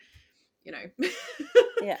 Like,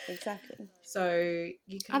 Yeah, exactly. So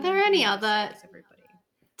you can. Are there any other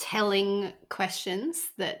telling questions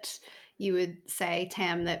that you would say,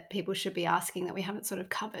 Tam, that people should be asking that we haven't sort of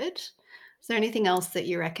covered? Is there anything else that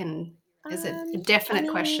you reckon is a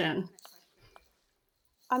definite question?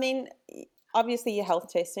 I mean, obviously your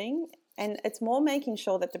health testing, and it's more making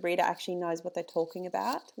sure that the breeder actually knows what they're talking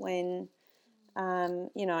about when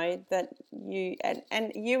that you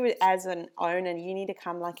and you as an owner, you need to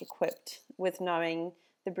come like equipped with knowing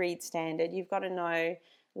the breed standard. You've got to know,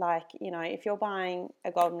 like, if you're buying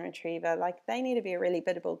a golden retriever, like they need to be a really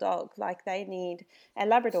biddable dog, like they need, and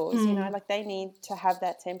Labradors, like they need to have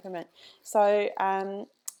that temperament. So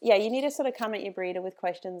you need to sort of come at your breeder with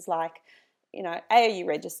questions like, A, are you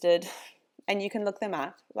registered? and you can look them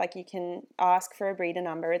up. Like, you can ask for a breeder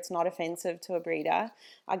number. It's not offensive to a breeder.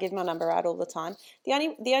 I give my number out all the time. The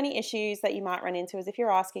only issues that you might run into is if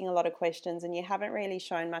you're asking a lot of questions and you haven't really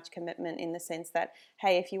shown much commitment, in the sense that,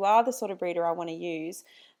 hey, if you are the sort of breeder I want to use,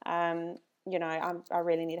 you know, I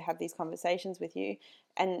really need to have these conversations with you,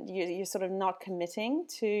 and you're sort of not committing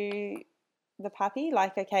to the puppy.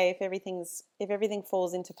 Like, okay, if everything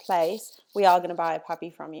falls into place, we are going to buy a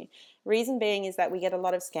puppy from you. Reason being is that we get a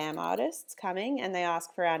lot of scam artists coming, and they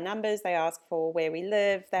ask for our numbers, they ask for where we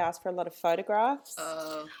live, they ask for a lot of photographs,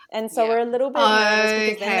 and so we're a little bit nervous,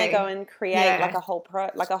 because then they go and create like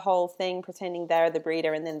a whole thing pretending they're the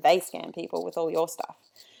breeder, and then they scam people with all your stuff.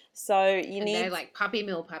 So they're like puppy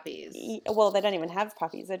mill puppies. Well, they don't even have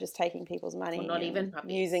puppies. They're just taking people's money. Well, not even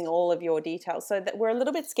puppies. Using all of your details. So that we're a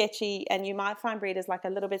little bit sketchy, and you might find breeders like a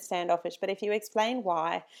little bit standoffish. But if you explain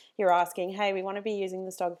why you're asking, hey, we want to be using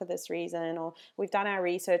this dog for this reason, or we've done our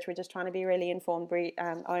research, we're just trying to be really informed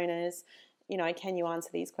owners, you know, can you answer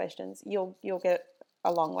these questions? You'll get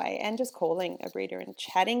a long way. And just calling a breeder and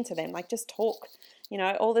chatting to them, like, just talk. You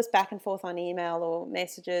know, all this back and forth on email or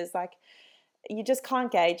messages, like, you just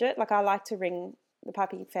can't gauge it. Like, I like to ring the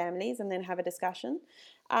puppy families and then have a discussion.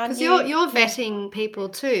 Because you're vetting people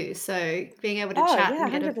too, so being able to chat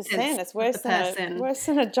and get 100%. It's worse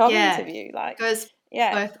than a job interview. Like, goes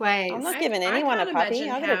both ways. I'm not giving anyone a puppy.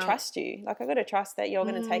 I've got to trust you. Like, I've got to trust that you're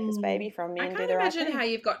going to take this baby from me and do the right thing. I can't imagine how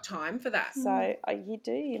you've got time for that. So you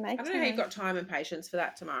do. You make time. I don't know how you've got time and patience for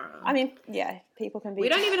that, Tamara. I mean, yeah, people can be. We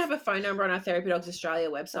don't even have a phone number on our Therapy Dogs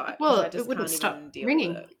Australia website. Well, it wouldn't stop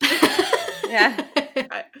ringing. Yeah.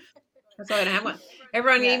 That's why I don't have one.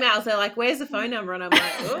 Everyone emails, they're like, where's the phone number? And I'm like,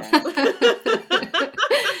 oh.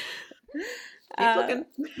 Keep looking.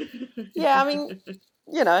 Yeah, I mean,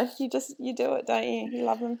 you know, you do it, don't you? You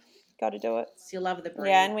love them. Got to do it. It's your love of the breed.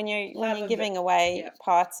 Yeah, and when you're giving away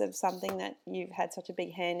parts of something that you've had such a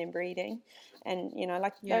big hand in breeding, and, you know,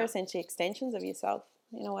 like, they're essentially extensions of yourself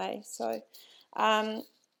in a way. So, I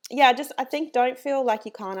think don't feel like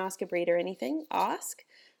you can't ask a breeder anything. Ask.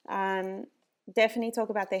 Definitely talk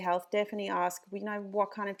about their health. Definitely ask, you know,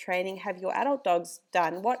 what kind of training have your adult dogs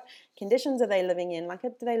done? What conditions are they living in? Like,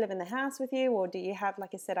 do they live in the house with you, or do you have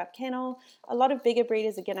like a set up kennel? A lot of bigger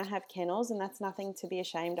breeders are going to have kennels, and that's nothing to be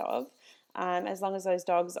ashamed of. As long as those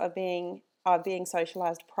dogs are being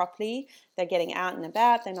socialized properly, they're getting out and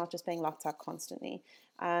about, they're not just being locked up constantly.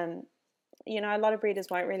 You know, a lot of breeders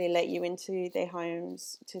won't really let you into their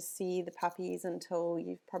homes to see the puppies until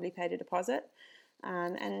you've probably paid a deposit.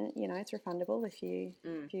 And, you know, it's refundable if you're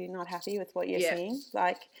not happy with what you're seeing.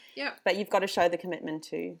 But you've got to show the commitment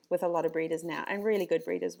too, with a lot of breeders now, and really good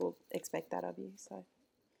breeders will expect that of you. So,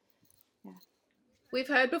 yeah. We've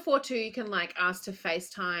heard before too, you can like ask to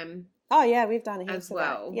FaceTime. Oh yeah, we've done it as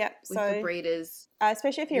well. Yep. With the breeders,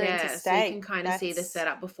 especially if you're interstate, so you can kind of see the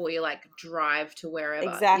setup before you like drive to wherever.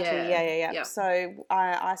 Exactly. Yeah. Yep. So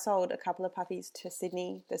I sold a couple of puppies to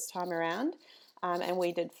Sydney this time around. And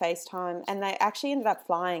we did FaceTime, and they actually ended up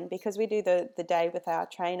flying, because we do the day with our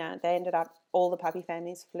trainer. They ended up, all the puppy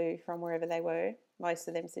families flew from wherever they were, most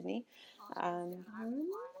of them Sydney.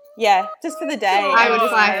 Just for the day. I would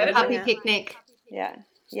fly for a puppy picnic. Yeah.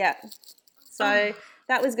 So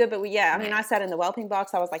that was good, but I sat in the whelping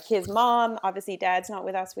box. I was like, here's Mom. Obviously, Dad's not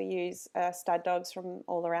with us. We use stud dogs from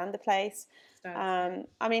all around the place.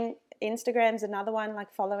 Instagram's another one,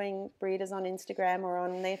 like following breeders on Instagram or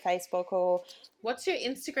on their Facebook. Or what's your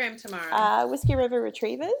Instagram, Tamara? Whiskey River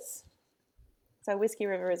Retrievers. So Whiskey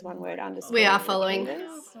River is one word, _ We are following.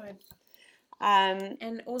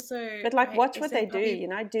 And also, but like, watch what they do. You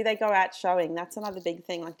know, do they go out showing? That's another big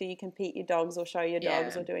thing. Like, do you compete your dogs or show your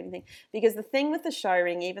dogs or do anything? Because the thing with the show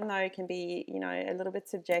ring, even though it can be, you know, a little bit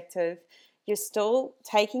subjective, you're still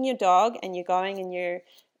taking your dog and you're going and you're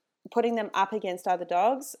putting them up against other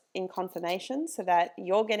dogs in confirmation, so that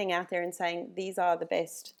you're getting out there and saying, these are the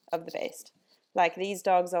best of the best. Like, these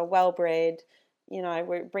dogs are well bred, you know,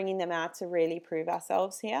 we're bringing them out to really prove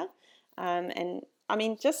ourselves here. And I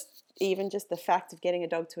mean, just the fact of getting a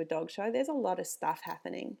dog to a dog show, there's a lot of stuff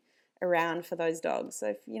happening around for those dogs.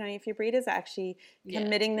 So if your breeders are actually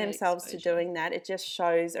committing themselves to doing that, it just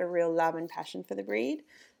shows a real love and passion for the breed,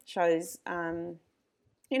 shows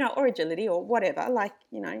you know, or agility or whatever, like,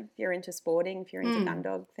 you know, if you're into sporting, if you're into gun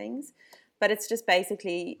dog things. But it's just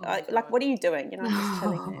basically, like, what are you doing? You're not just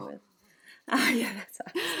chilling there with. Oh, yeah, that's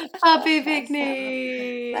right. Puppy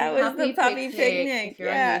picnic. That was the puppy picnic. If you're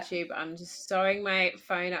on YouTube, I'm just showing my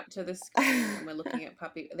phone up to the screen and we're looking at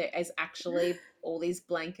puppy. There is actually all these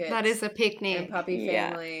blankets. That is a picnic. And puppy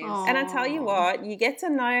families. Yeah. And I tell you what, you get to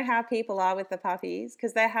know how people are with the puppies,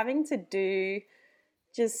 because they're having to do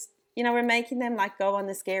just we're making them like go on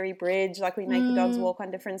the scary bridge, like we make the dogs walk on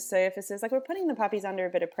different surfaces. Like we're putting the puppies under a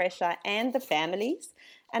bit of pressure, and the families.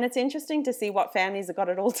 And it's interesting to see what families have got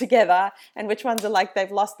it all together and which ones are like they've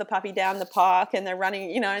lost the puppy down the park and they're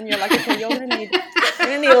running, and you're like, okay, you're going to need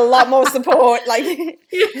a lot more support. Like you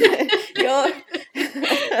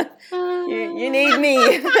need me.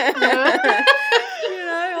 All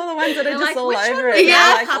the ones that are just like, all over it.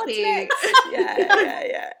 Yeah, like, puppy. Yeah. They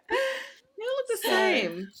all look the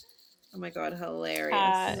same. Oh my God,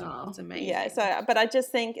 hilarious. It's amazing. Yeah, so but I just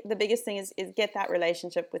think the biggest thing is get that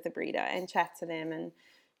relationship with the breeder and chat to them, and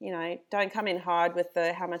don't come in hard with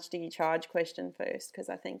the how much do you charge question first, because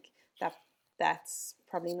I think that's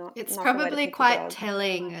probably not. It's not probably quite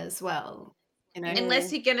telling as well.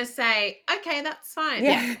 Unless you're gonna say, okay, that's fine.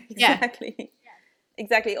 Yeah.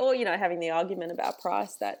 Exactly. Or having the argument about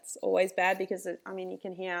price, that's always bad, because you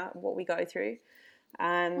can hear what we go through.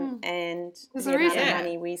 And the amount of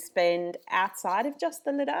money we spend outside of just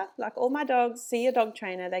the litter. Like all my dogs see a dog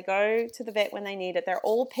trainer, they go to the vet when they need it. They're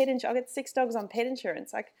all pet insurance. I get 6 dogs on pet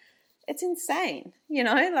insurance. Like it's insane,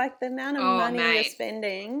 like the amount of money you're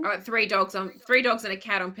spending. 3 dogs and a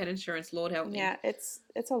cat on pet insurance. Lord help me. Yeah, it's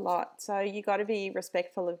a lot. So you got to be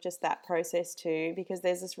respectful of just that process too, because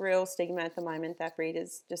there's this real stigma at the moment that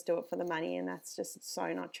breeders just do it for the money, and that's just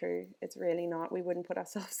so not true. It's really not. We wouldn't put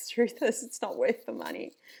ourselves through this. It's not worth the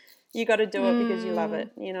money. You got to do it because you love it.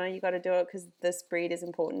 You got to do it because this breed is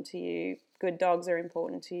important to you. Good dogs are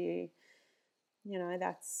important to you.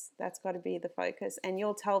 That's got to be the focus, and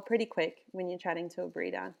you'll tell pretty quick when you're chatting to a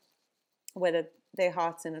breeder whether their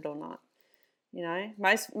heart's in it or not.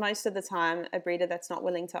 Most of the time, a breeder that's not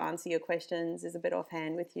willing to answer your questions, is a bit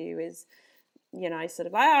offhand with you, is sort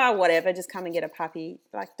of whatever, just come and get a puppy.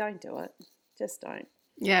 Like, don't do it, just don't.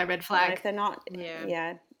 Yeah, red flag. If they're not,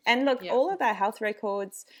 yeah. And look, all of our health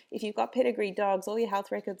records, if you've got pedigree dogs, all your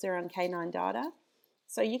health records are on Canine data.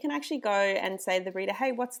 So you can actually go and say to the breeder,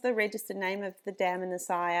 hey, what's the registered name of the dam and the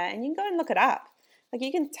sire? And you can go and look it up. Like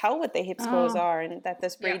you can tell what their hip scores are and that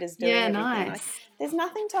this breeder's doing everything. Nice. Like, there's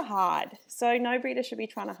nothing to hide. So no breeder should be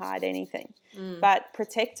trying to hide anything. But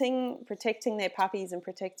protecting their puppies and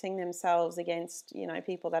protecting themselves against,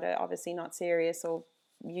 people that are obviously not serious or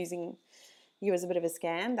using you as a bit of a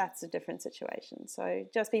scam, that's a different situation. So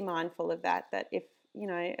just be mindful of that if,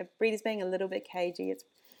 a breeder's being a little bit cagey,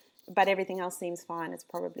 but everything else seems fine, it's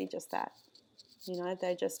probably just that.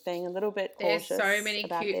 They're just being a little bit cautious. There's so many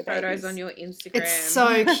cute photos on your Instagram. It's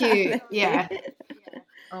so cute. Yeah.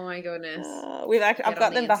 Oh my goodness. I've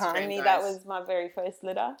got them behind me. Guys. That was my very first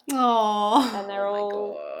litter. Oh. And they're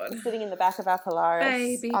all sitting in the back of our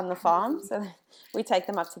Polaris on the farm. So we take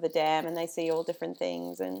them up to the dam and they see all different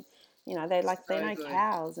things, and they know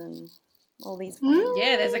cows and all these.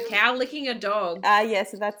 Yeah, there's a cow licking a dog.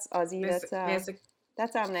 So that's Aussie.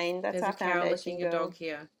 That's our main. That's our foundation. There's a cow licking a dog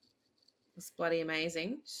here. It's bloody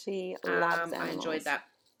amazing. She loves animals. I enjoyed that.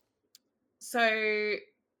 So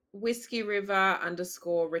Whiskey River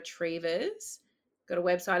 _retrievers got a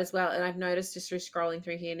website as well, and I've noticed just through scrolling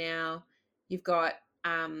through here now, you've got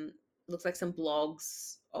looks like some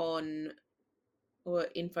blogs on or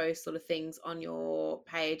info sort of things on your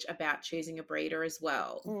page about choosing a breeder as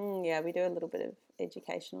well. Yeah, we do a little bit of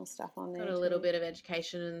educational stuff on there. Got a little bit of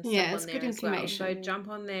education and stuff on there as well. So jump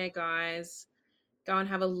on there, guys. Go and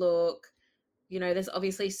have a look. There's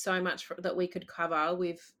obviously so much that we could cover.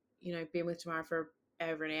 We've, been with Tamara for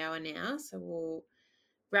over an hour now, so we'll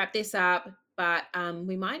wrap this up. But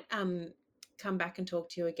we might come back and talk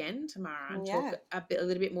to you again tomorrow and talk a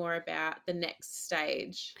little bit more about the next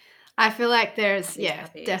stage. I feel like there's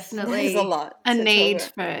definitely there's a lot a need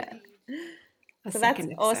for it. So that's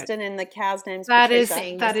Austin, and the cow's name's that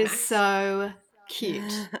Patricia. That is so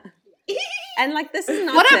cute. And this is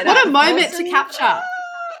not what a moment to capture.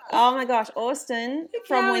 Oh my gosh, Austin,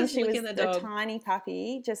 from when she was a tiny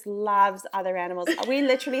puppy, just loves other animals. We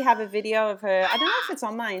literally have a video of her. I don't know if it's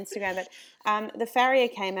on my Instagram, but the farrier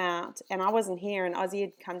came out and I wasn't here, and Ozzy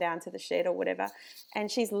had come down to the shed or whatever,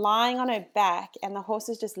 and she's lying on her back and the horse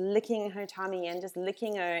is just licking her tummy and just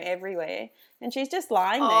licking her everywhere. And she's just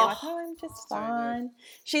lying there I'm just fine. Good.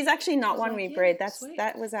 She's actually not one we bred.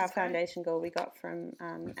 That was our foundation girl we got from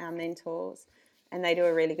our mentors. And they do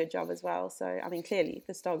a really good job as well. So, clearly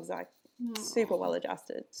this dog's super well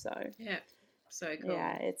adjusted. So yeah, so cool.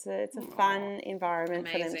 Yeah, it's a fun environment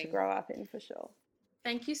for them to grow up in for sure.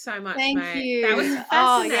 Thank you so much, Thank mate. you. That was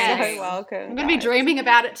fascinating. So welcome. I'm going to be dreaming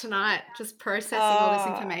about it tonight, just processing all this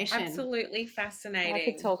information. Absolutely fascinating. I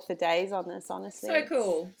could talk for days on this, honestly. So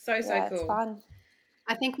cool. So cool. It's fun.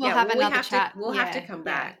 I think we'll have another chat. We'll have to come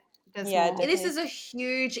back. more. This is a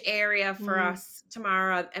huge area for us,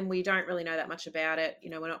 Tamara, and we don't really know that much about it. You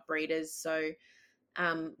know, we're not breeders, so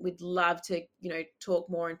we'd love to, talk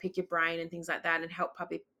more and pick your brain and things like that and help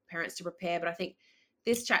puppy parents to prepare. But I think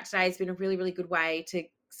this chat today has been a really, really good way to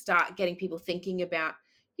start getting people thinking about,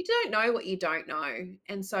 you don't know what you don't know.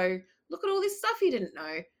 And so look at all this stuff you didn't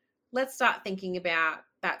know. Let's start thinking about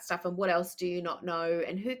that stuff and what else do you not know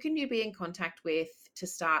and who can you be in contact with to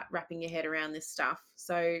start wrapping your head around this stuff.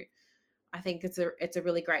 So I think it's a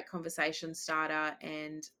really great conversation starter,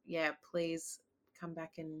 and please come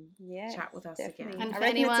back and chat with us definitely. again. And for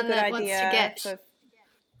anyone that wants to get...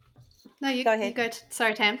 No, you go ahead.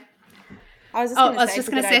 Sorry, Tam. I was just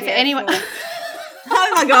going to say for anyone...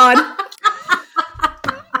 Oh, my God.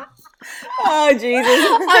 Oh, Jesus.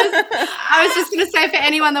 I was just going to say for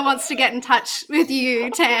anyone that wants to get in touch with you,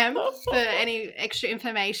 Tam, for any extra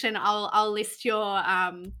information, I'll list your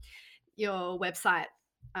website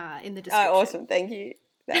in the description. Oh, awesome. Thank you.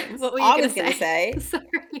 Thanks. What were you I was going to say, Sorry.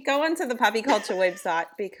 go onto the Puppy Culture website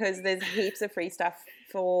because there's heaps of free stuff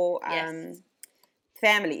for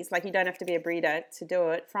families. Like, you don't have to be a breeder to do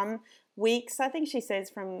it. From weeks, I think she says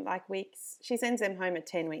from like weeks, she sends them home at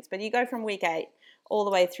 10 weeks, but you go from week 8 all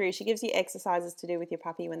the way through. She gives you exercises to do with your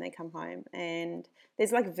puppy when they come home. And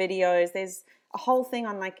there's like videos. There's a whole thing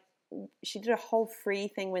on she did a whole free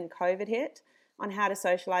thing when COVID hit on how to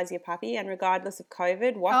socialize your puppy, and regardless of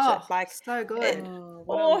COVID, watch it. Like, so good.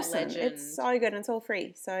 Awesome. It's so good and it's all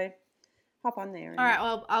free. So hop on there. All right,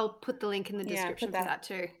 well, I'll put the link in the description for that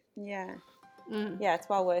too. Yeah. Yeah, it's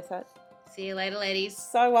well worth it. See you later, ladies.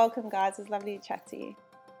 So welcome, guys. It's lovely to chat to you.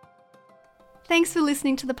 Thanks for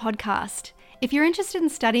listening to the podcast. If you're interested in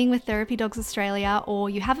studying with Therapy Dogs Australia or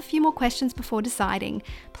you have a few more questions before deciding,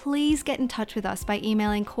 please get in touch with us by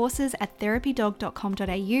emailing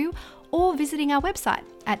courses@therapydog.com.au or visiting our website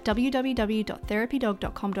at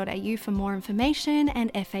www.therapydog.com.au for more information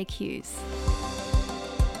and FAQs.